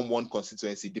can form 1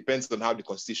 constituency. Depends on how the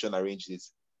constitution arranges it.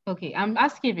 Okay, I'm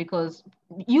asking because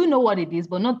you know what it is,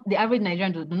 but not the average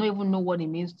Nigerian do not even know what it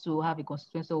means to have a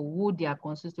constituency, or who their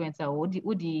constituency, or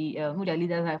who their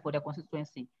leaders are for their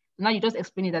constituency. So now you just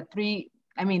explained that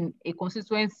a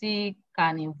constituency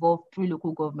can involve 3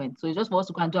 local governments. So it's just for us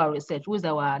to do our research. Who is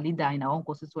our leader in our own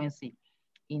constituency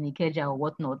in Ikeja or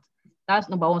whatnot? That's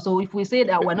number 1. So if we say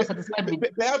that we're not satisfied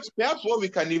with... Perhaps what we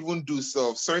can even do,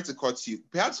 so sorry to cut you,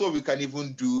 perhaps what we can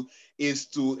even do is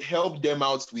to help them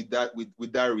out with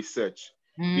that research.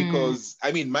 Because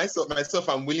myself,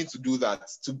 I'm willing to do that,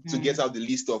 to get out the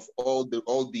list of all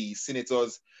the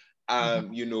senators,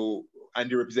 and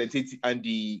the representative and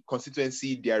the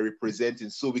constituency they are representing,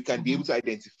 so we can be able to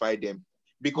identify them,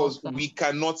 because we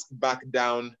cannot back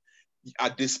down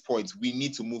at this point. We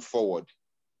need to move forward.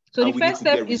 So the first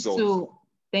step is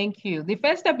thank you. The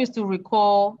first step is to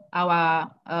recall our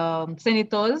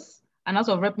senators and House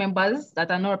of Rep members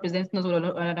that are not representing us,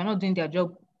 or are not doing their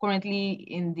job currently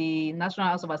in the National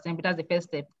House of Assembly. That's the first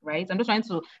step, right? I'm just trying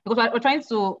to, because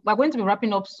we're going to be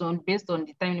wrapping up soon based on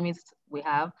the time limits we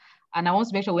have. And I want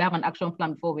to make sure we have an action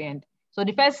plan before we end. So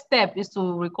the first step is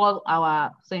to recall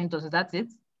our senators. Is that it?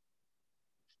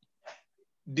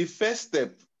 The first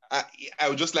step, I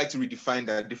would just like to redefine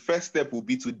that. The first step will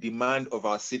be to demand of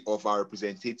our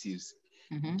representatives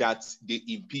that they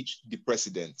impeach the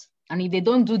president. And if they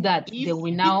don't do that,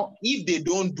 if they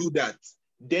don't do that,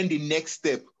 then the next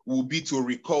step will be to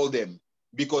recall them,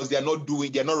 because they're not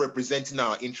representing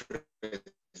our interests.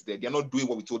 They're not doing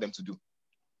what we told them to do.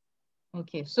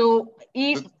 Okay, so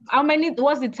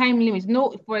what's the time limit?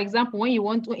 No, for example, when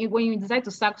you decide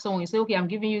to sack someone, you say, okay, I'm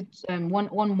giving you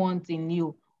one month in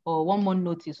lieu, or 1 month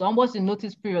notice. So what's the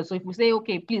notice period? So if we say,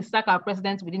 okay, please sack our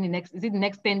president within the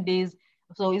next 10 days?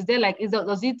 So is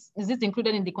it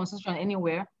included in the constitution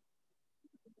anywhere?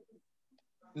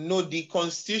 No, the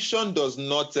constitution does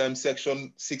not,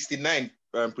 section 69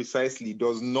 precisely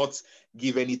does not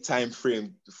give any time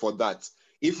frame for that.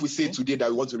 If we say today that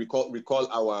we want to recall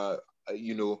our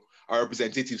our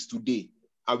representatives today,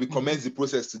 and we commence the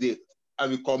process today,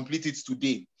 and we complete it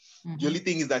today, the only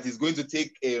thing is that it's going to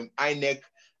take INEC,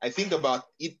 I think, about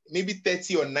maybe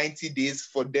 30 or 90 days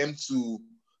for them to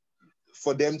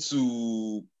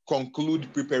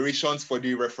conclude preparations for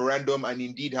the referendum and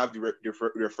indeed have the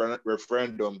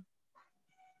referendum.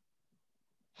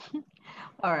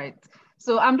 All right.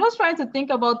 So I'm just trying to think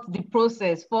about the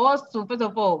process for us to, first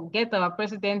of all, get our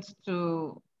president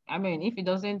to, if he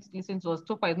doesn't listen to us,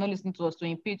 so far he's not listening to us,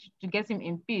 to get him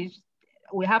impeached,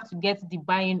 we have to get the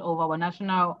buy-in of our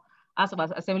National House of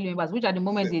Assembly members, which at the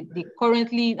moment they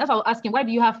currently, that's why I was asking, why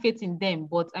do you have faith in them?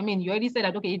 But you already said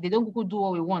that, okay, if they don't do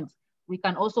what we want, we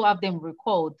can also have them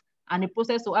recalled. And the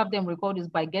process to have them recalled is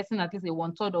by getting at least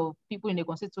 1/3 of people in the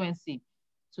constituency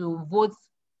to vote,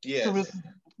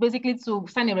 basically to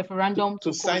sign a referendum.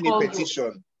 To sign a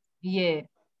petition.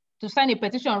 To sign a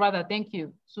petition rather, thank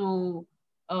you, to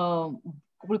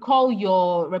recall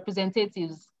your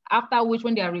representatives, after which,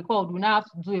 when they are recalled, we now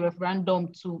have to do a referendum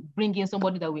to bring in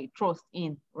somebody that we trust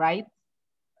in, right?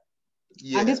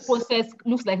 Yes. And this process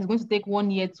looks like it's going to take 1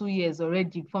 year, 2 years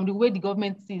already. From the way the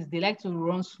government sees, they like to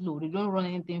run slow. They don't run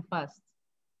anything fast.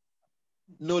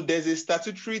 No, there's a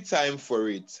statutory time for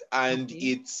it, and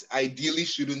it ideally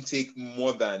shouldn't take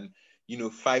more than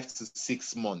 5 to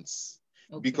 6 months,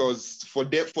 because for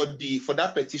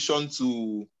that petition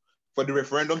for the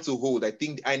referendum to hold, I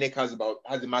think the INEC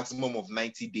has a maximum of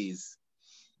 90 days.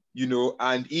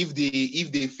 And if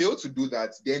they fail to do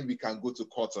that, then we can go to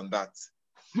court on that.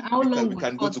 How long we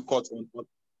can go to court on.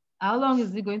 How long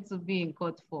is it going to be in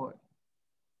court for?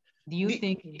 Do you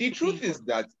think? The truth is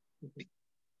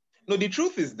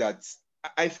that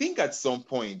I think at some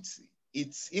point,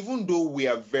 it's, even though we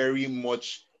are very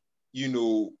much,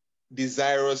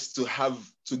 desirous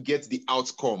to get the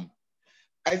outcome,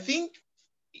 I think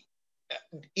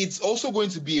it's also going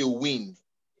to be a win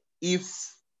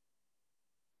if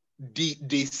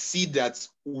they see that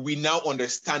we now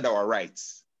understand our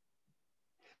rights,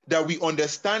 that we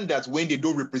understand that when they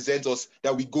don't represent us,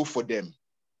 that we go for them.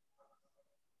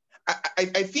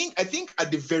 I think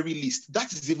at the very least,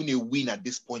 that is even a win at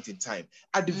this point in time.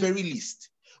 At the very least,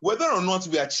 whether or not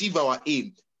we achieve our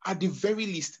aim, at the very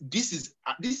least, this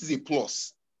is a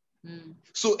plus.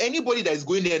 So anybody that is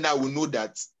going there now will know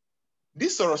that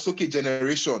this Sorosoke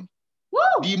generation,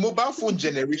 the mobile phone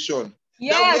generation,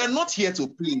 that we are not here to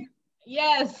play.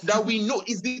 Yes. That we know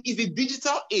is the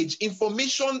digital age.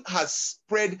 Information has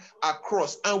spread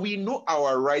across, and we know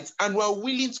our rights, and we are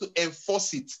willing to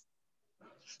enforce it.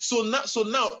 So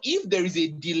now, if there is a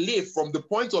delay from the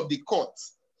point of the court,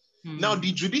 now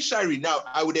the judiciary now,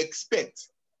 I would expect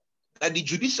that the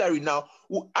judiciary now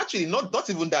will actually not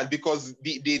even that, because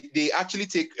they actually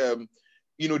take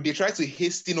they try to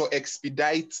hasten or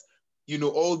expedite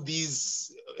all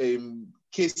these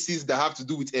cases that have to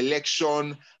do with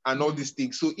election and all these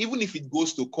things. So even if it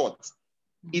goes to court,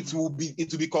 it will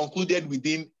be concluded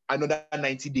within another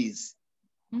 90 days.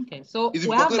 Okay, so we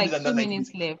have like 2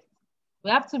 minutes left.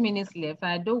 We have 2 minutes left.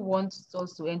 I don't want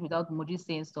us to end without Moji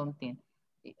saying something.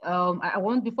 I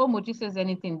want, before Moji says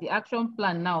anything, the action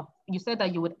plan now, you said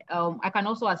that you would, I can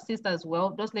also assist as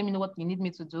well. Just let me know what you need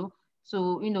me to do.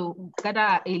 So,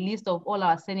 gather a list of all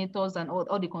our senators and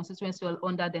all the constituencies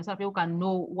under them, so people can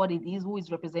know what it is, who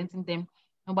is representing them.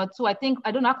 Number two, I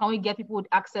don't know, how can we get people with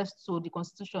access to the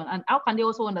constitution, and how can they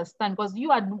also understand? Because you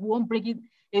won't break it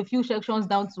a few sections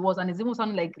down to us, and it's even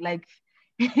sounding like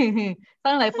sounding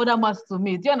like further mass to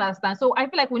me. Do you understand? So I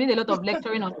feel like we need a lot of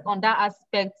lecturing on that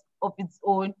aspect of its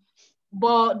own.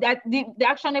 But that the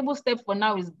actionable step for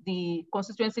now is the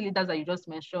constituency leaders that you just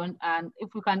mentioned. And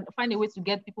if we can find a way to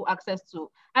get people access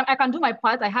to, I can do my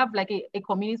part. I have like a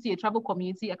community, a travel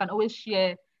community. I can always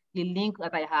share the link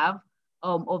that I have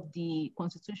of the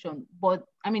constitution. But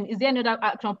I mean, is there another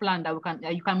action plan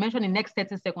that you can mention in the next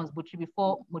 30 seconds, Buchi,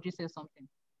 before Moji says something?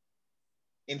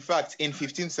 In fact, in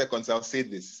 15 seconds, I'll say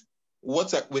this.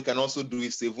 What we can also do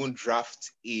is to even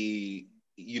draft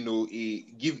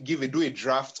do a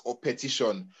draft or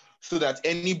petition, so that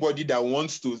anybody that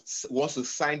wants to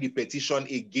sign the petition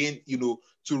again,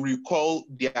 to recall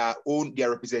their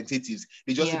representatives,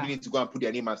 they just need to go and put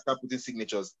their name and start putting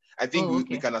signatures. I think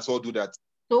we can as well do that.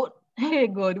 So, hey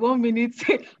God, 1 minute.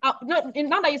 Now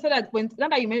that you said that, now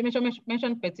that you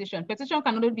mentioned petition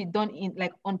can only be done in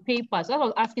on paper. So I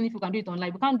was asking if you can do it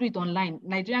online. We can't do it online.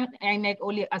 Nigerian INEC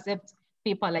only accepts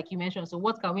paper, like you mentioned. So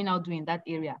what can we now do in that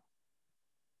area?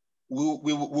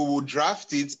 We will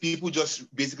draft it. People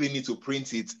just basically need to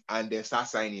print it and then start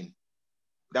signing.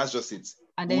 That's just it.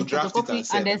 And then we'll draft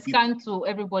it and then scan to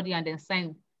everybody and then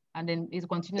sign, and then it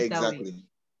continues that way.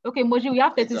 Okay, Moji, we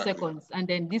have 30 seconds, and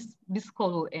then this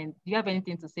call will end. Do you have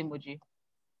anything to say, Moji?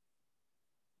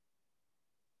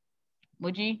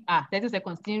 Moji, 30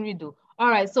 seconds, didn't read though. All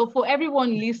right, so for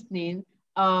everyone listening,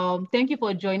 thank you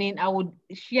for joining. I would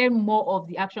share more of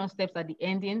the action steps at the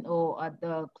ending or at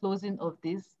the closing of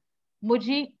this.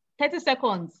 Moji, 30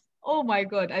 seconds. Oh my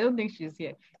God, I don't think she's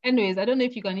here. Anyways, I don't know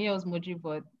if you can hear us, Moji,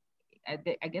 but I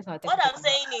guess I'll take what I'm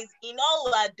saying is, in all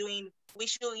we are doing, we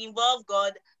should involve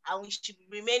God, and we should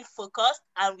remain focused,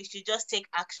 and we should just take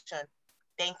action.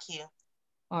 Thank you.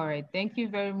 All right. Thank you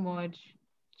very much.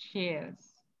 Cheers.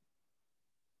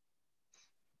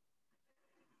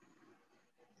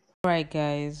 All right,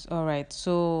 guys. All right.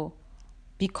 So,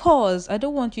 because I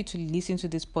don't want you to listen to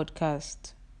this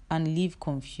podcast and leave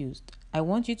confused, I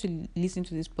want you to listen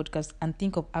to this podcast and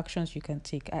think of actions you can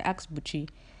take. I asked Buchi,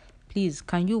 please,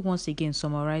 can you once again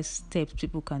summarize steps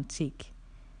people can take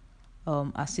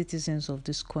as citizens of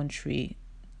this country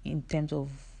in terms of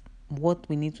what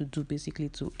we need to do basically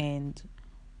to end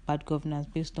bad governance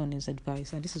based on his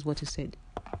advice? And this is what he said.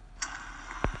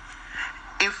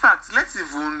 In fact, let's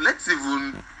even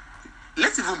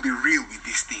be real with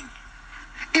this thing.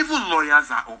 Even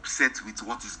lawyers are upset with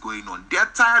what is going on. They are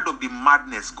tired of the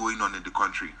madness going on in the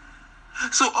country.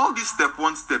 So all this step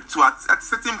one, step two, at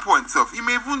certain points of it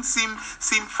may even seem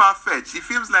far-fetched. It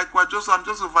feels like I'm just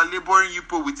over-laboring you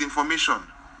people with information.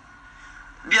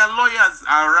 Their lawyers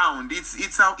are around. It's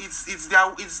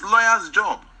lawyers'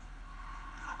 job.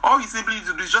 All you simply need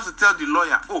to do is just to tell the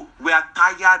lawyer, oh, we are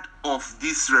tired of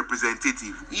this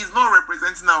representative. He's not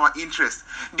representing our interest.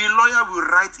 The lawyer will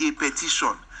write a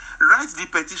petition. Write the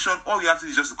petition. All you have to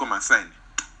do is just to come and sign,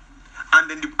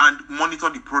 and then and monitor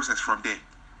the process from there.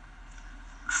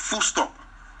 Full stop.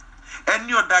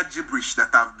 Any other gibberish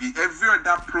that every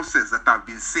other process that I've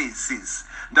been saying since,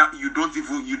 that you don't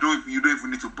even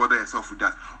need to bother yourself with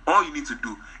that. All you need to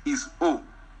do is,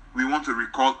 we want to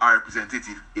recall our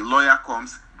representative. A lawyer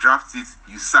comes, drafts it,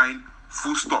 you sign,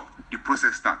 full stop. The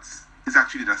process starts. It's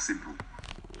actually that simple.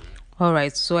 All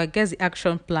right. So I guess the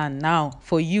action plan now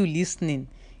for you listening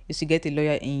is to get a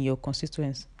lawyer in your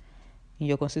constituency. in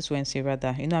your constituency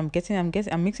rather.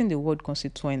 I'm mixing the word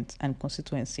constituent and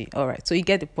constituency. All right, so you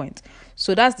get the point.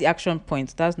 So that's the action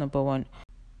point. That's number one.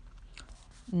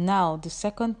 Now, the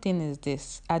second thing is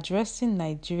this: addressing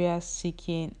Nigeria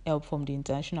seeking help from the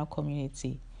international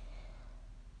community.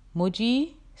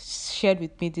 Moji shared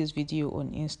with me this video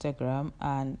on Instagram,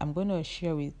 and I'm going to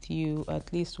share with you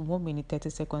at least 1 minute 30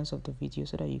 seconds of the video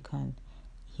so that you can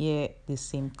hear the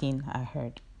same thing I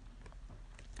heard.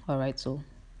 All right, so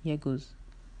here goes.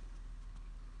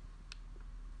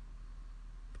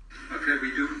 Okay,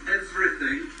 we do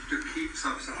everything to keep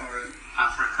sub-Saharan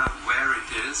Africa where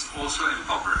it is, also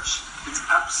impoverished. It's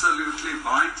absolutely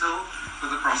vital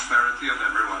for the prosperity of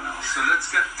everyone else. So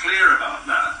let's get clear about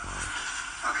that.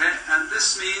 Okay, and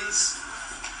this means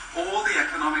all the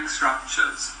economic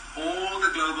structures, all the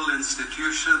global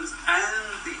institutions, and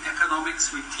the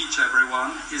economics we teach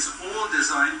everyone is all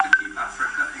designed to keep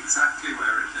Africa exactly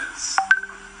where it is.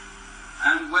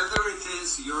 And whether it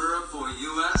is Europe or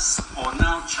US or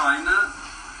now China,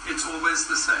 it's always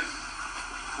the same.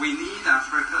 We need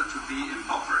Africa to be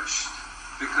impoverished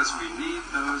because we need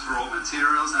those raw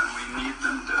materials and we need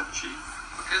them dirt cheap.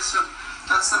 Okay, so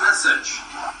that's the message.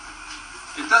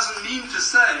 It doesn't mean to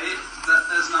say that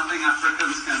there's nothing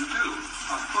Africans can do.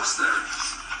 Of course there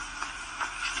is.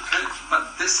 Okay,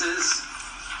 but this is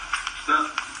the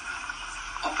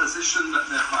opposition that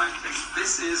they're fighting.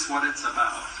 This is what it's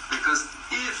about. Because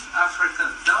if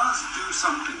Africa does do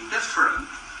something different,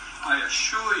 I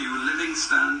assure you living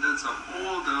standards of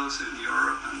all those in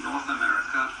Europe and North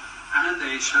America and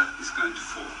Asia is going to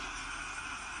fall.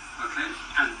 Okay?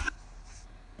 And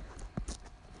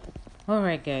all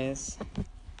right, guys.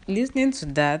 Listening to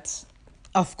that,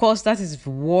 of course, that is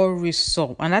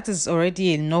worrisome, and that is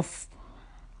already enough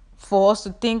for us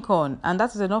to think on, and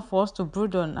that is enough for us to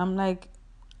brood on. I'm like,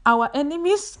 our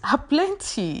enemies are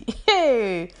plenty.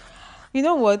 Hey, you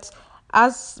know what?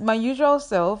 As my usual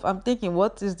self, I'm thinking,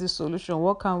 what is the solution?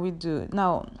 What can we do?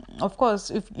 Now, of course,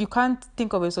 if you can't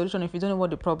think of a solution if you don't know what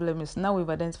the problem is. Now we've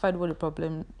identified what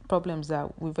the problems are.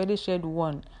 We've already shared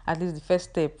one, at least the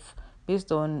first step,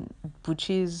 based on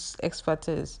Buchi's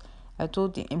expertise. I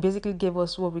told him, and basically gave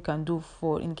us what we can do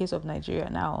for in case of Nigeria.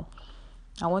 Now,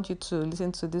 I want you to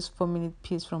listen to this 4-minute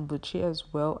piece from Buchi as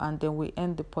well, and then we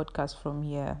end the podcast from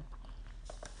here.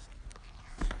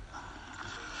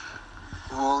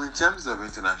 Well, in terms of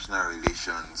international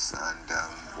relations and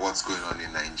what's going on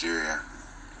in Nigeria,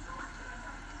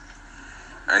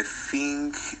 I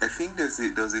think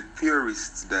there's a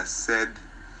theorist that said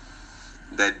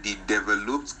that the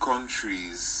developed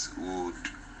countries would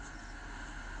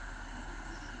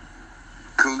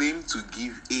claim to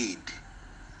give aid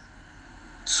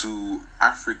to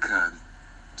Africa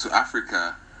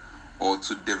or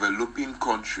to developing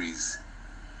countries,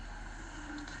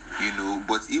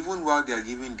 but even while they are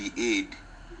giving the aid,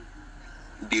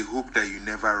 they hope that you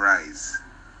never rise,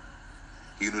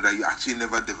 that you actually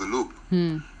never develop.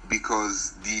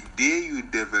 Because the day you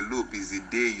develop is the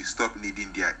day you stop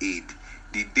needing their aid.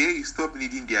 The day you stop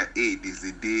needing their aid is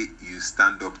the day you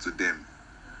stand up to them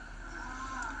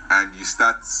and you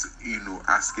start,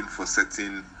 asking for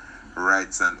certain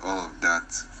rights and all of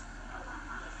that.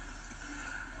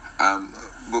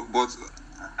 But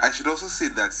I should also say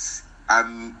that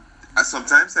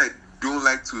sometimes I don't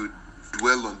like to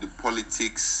dwell on the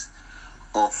politics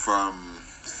of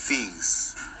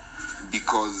things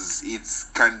because it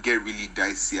can get really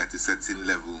dicey at a certain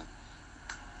level.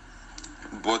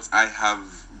 But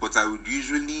I would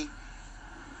usually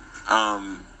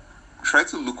try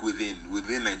to look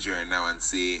within Nigeria now and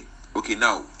say, okay,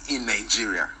 now in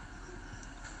Nigeria,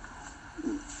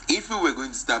 if we were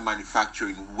going to start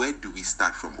manufacturing, where do we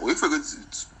start from? Or if we're going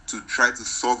to try to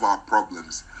solve our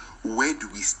problems, where do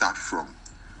we start from?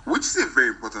 Which is a very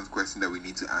important question that we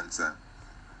need to answer.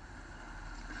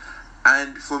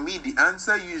 And for me, the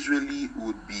answer usually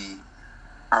would be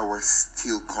our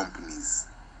steel companies.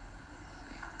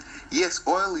 Yes,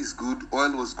 oil is good.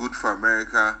 Oil was good for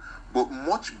America, but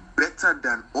much better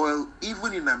than oil,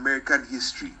 even in American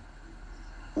history,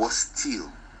 was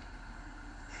steel.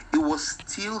 It was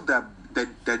steel that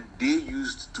they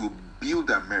used to build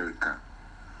America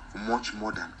much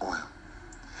more than oil.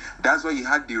 That's why you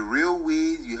had the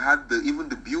railways, you had even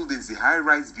the buildings, the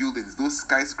high-rise buildings, those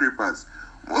skyscrapers.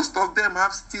 Most of them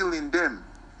have steel in them.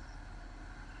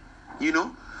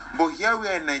 But here we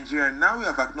are in Nigeria. Now we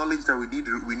have acknowledged that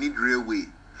we need railway.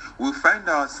 We find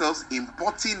ourselves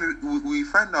importing. We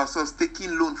find ourselves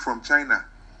taking loan from China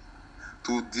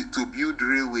to build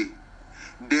railway.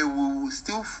 They will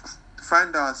still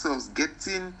find ourselves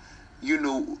getting,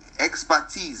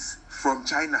 expertise from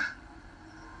China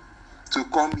to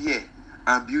come here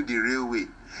and build the railway.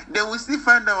 Then we still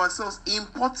find ourselves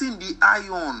importing the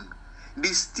iron, the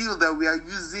steel that we are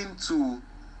using to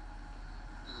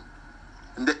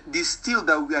do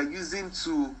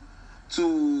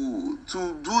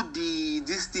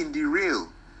the rail.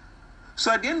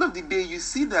 So at the end of the day, you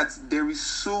see that there is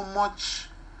so much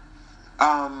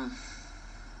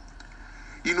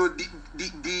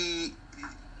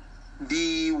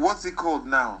the what's it called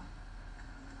now?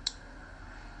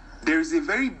 There is a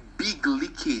very big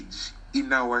leakage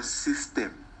in our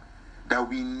system that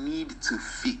we need to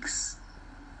fix.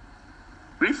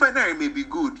 Refinery may be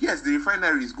good. Yes, the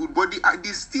refinery is good, but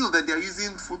the steel that they are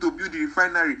using to build the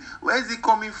refinery, where is it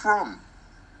coming from?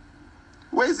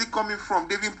 Where is it coming from?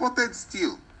 They've imported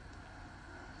steel.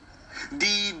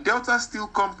 The Delta Steel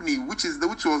Company, which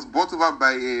was bought over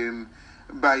by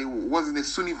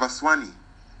Suni Vaswani,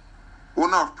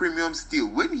 owner of Premium Steel.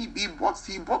 When he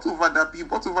bought over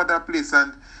that place,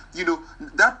 and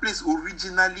that place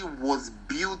originally was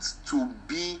built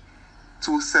to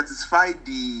satisfy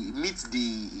meet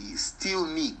the steel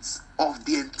needs of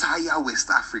the entire West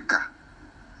Africa,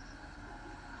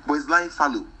 but it's lying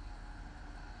fallow.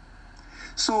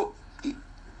 So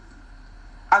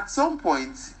at some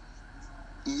point,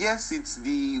 yes,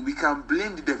 we can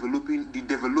blame the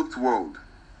developed world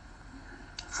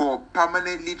for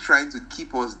permanently trying to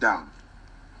keep us down.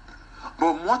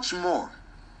 But much more,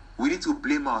 we need to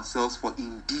blame ourselves for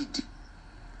indeed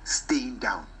staying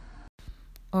down.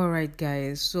 All right,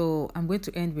 guys. So I'm going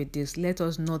to end with this. Let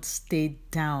us not stay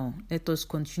down. Let us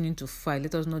continue to fight.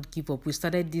 Let us not give up. We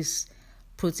started this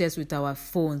protest with our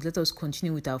phones. Let us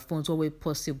continue with our phones all way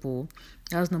possible.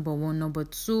 That's number one. Number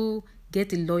two,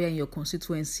 get a lawyer in your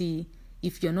constituency.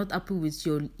 If you're not happy with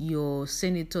your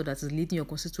senator that is leading your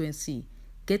constituency,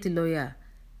 get a lawyer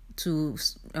to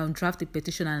draft a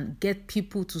petition and get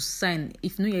people to sign.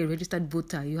 If you're a registered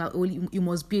voter, you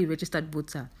must be a registered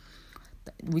voter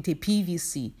with a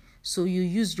PVC. So you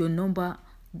use your number.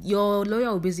 Your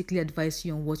lawyer will basically advise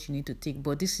you on what you need to take,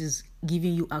 but this is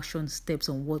giving you action steps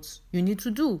on what you need to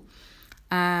do.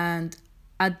 And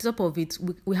at top of it,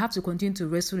 we have to continue to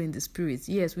wrestle in the spirit.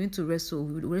 Yes, we need to wrestle.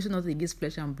 We wrestle not against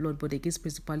flesh and blood, but against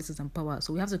principalities and power.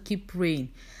 So we have to keep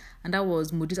praying. And that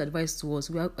was Moji's advice to us.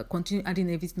 We are continue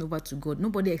adding everything over to God.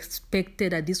 Nobody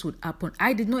expected that this would happen.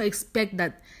 I did not expect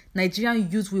that Nigerian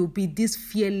youth will be this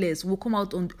fearless. Will come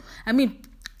out on.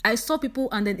 I saw people,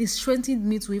 and then it strengthened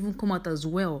me to even come out as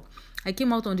well. I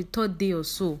came out on the third day or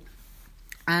so,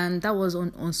 and that was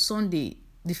on Sunday,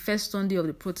 the first Sunday of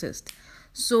the protest.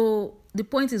 So the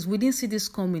point is, we didn't see this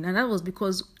coming, and that was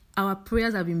because our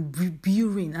prayers have been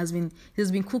brewing, has been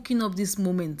cooking up these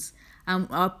moments, and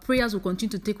our prayers will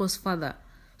continue to take us further.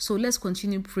 So let's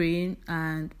continue praying,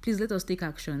 and please let us take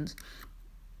actions.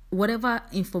 Whatever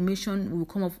information will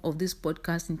come up of this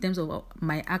podcast in terms of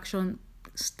my action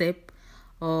step,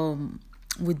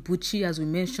 with Buchi, as we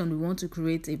mentioned, we want to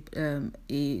create a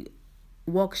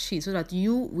worksheet so that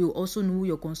you will also know who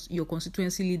your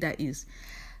constituency leader is.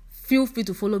 Feel free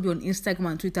to follow me on Instagram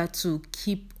and Twitter to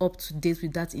keep up to date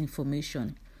with that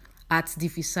information. At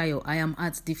Difisayo. I am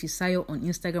at Difisayo on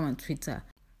Instagram and Twitter.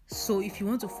 So if you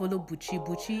want to follow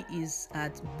Buchi is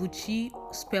at Buchi,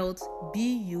 spelled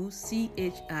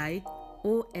BUCHIOFULUE.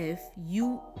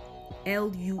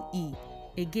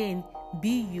 Again,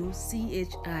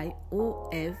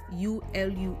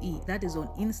 BUCHIOFULUE. That is on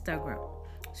Instagram.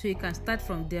 So you can start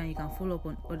from there and you can follow up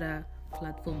on other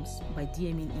platforms by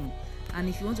DMing in. And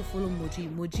if you want to follow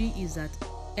Moji is at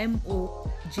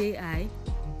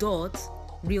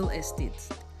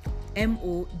moji.realestate.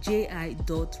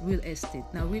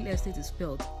 moji.realestate. Now, real estate is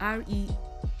spelled REALESTATE.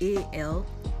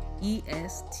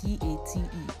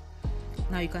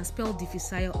 Now you can spell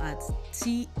Difisayo at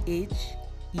THEFISAYO.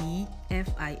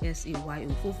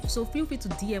 So feel free to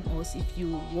DM us if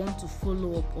you want to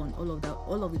follow up on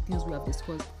all of the things we have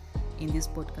discussed in this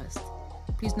podcast.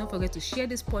 Please don't forget to share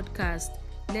this podcast.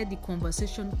 Let the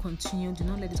conversation continue. Do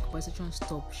not let this conversation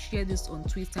stop. Share this on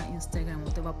Twitter, Instagram,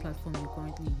 whatever platform you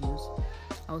currently use.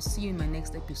 I'll see you in my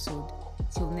next episode.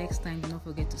 Till next time, do not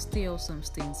forget to stay awesome,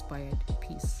 stay inspired.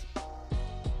 Peace.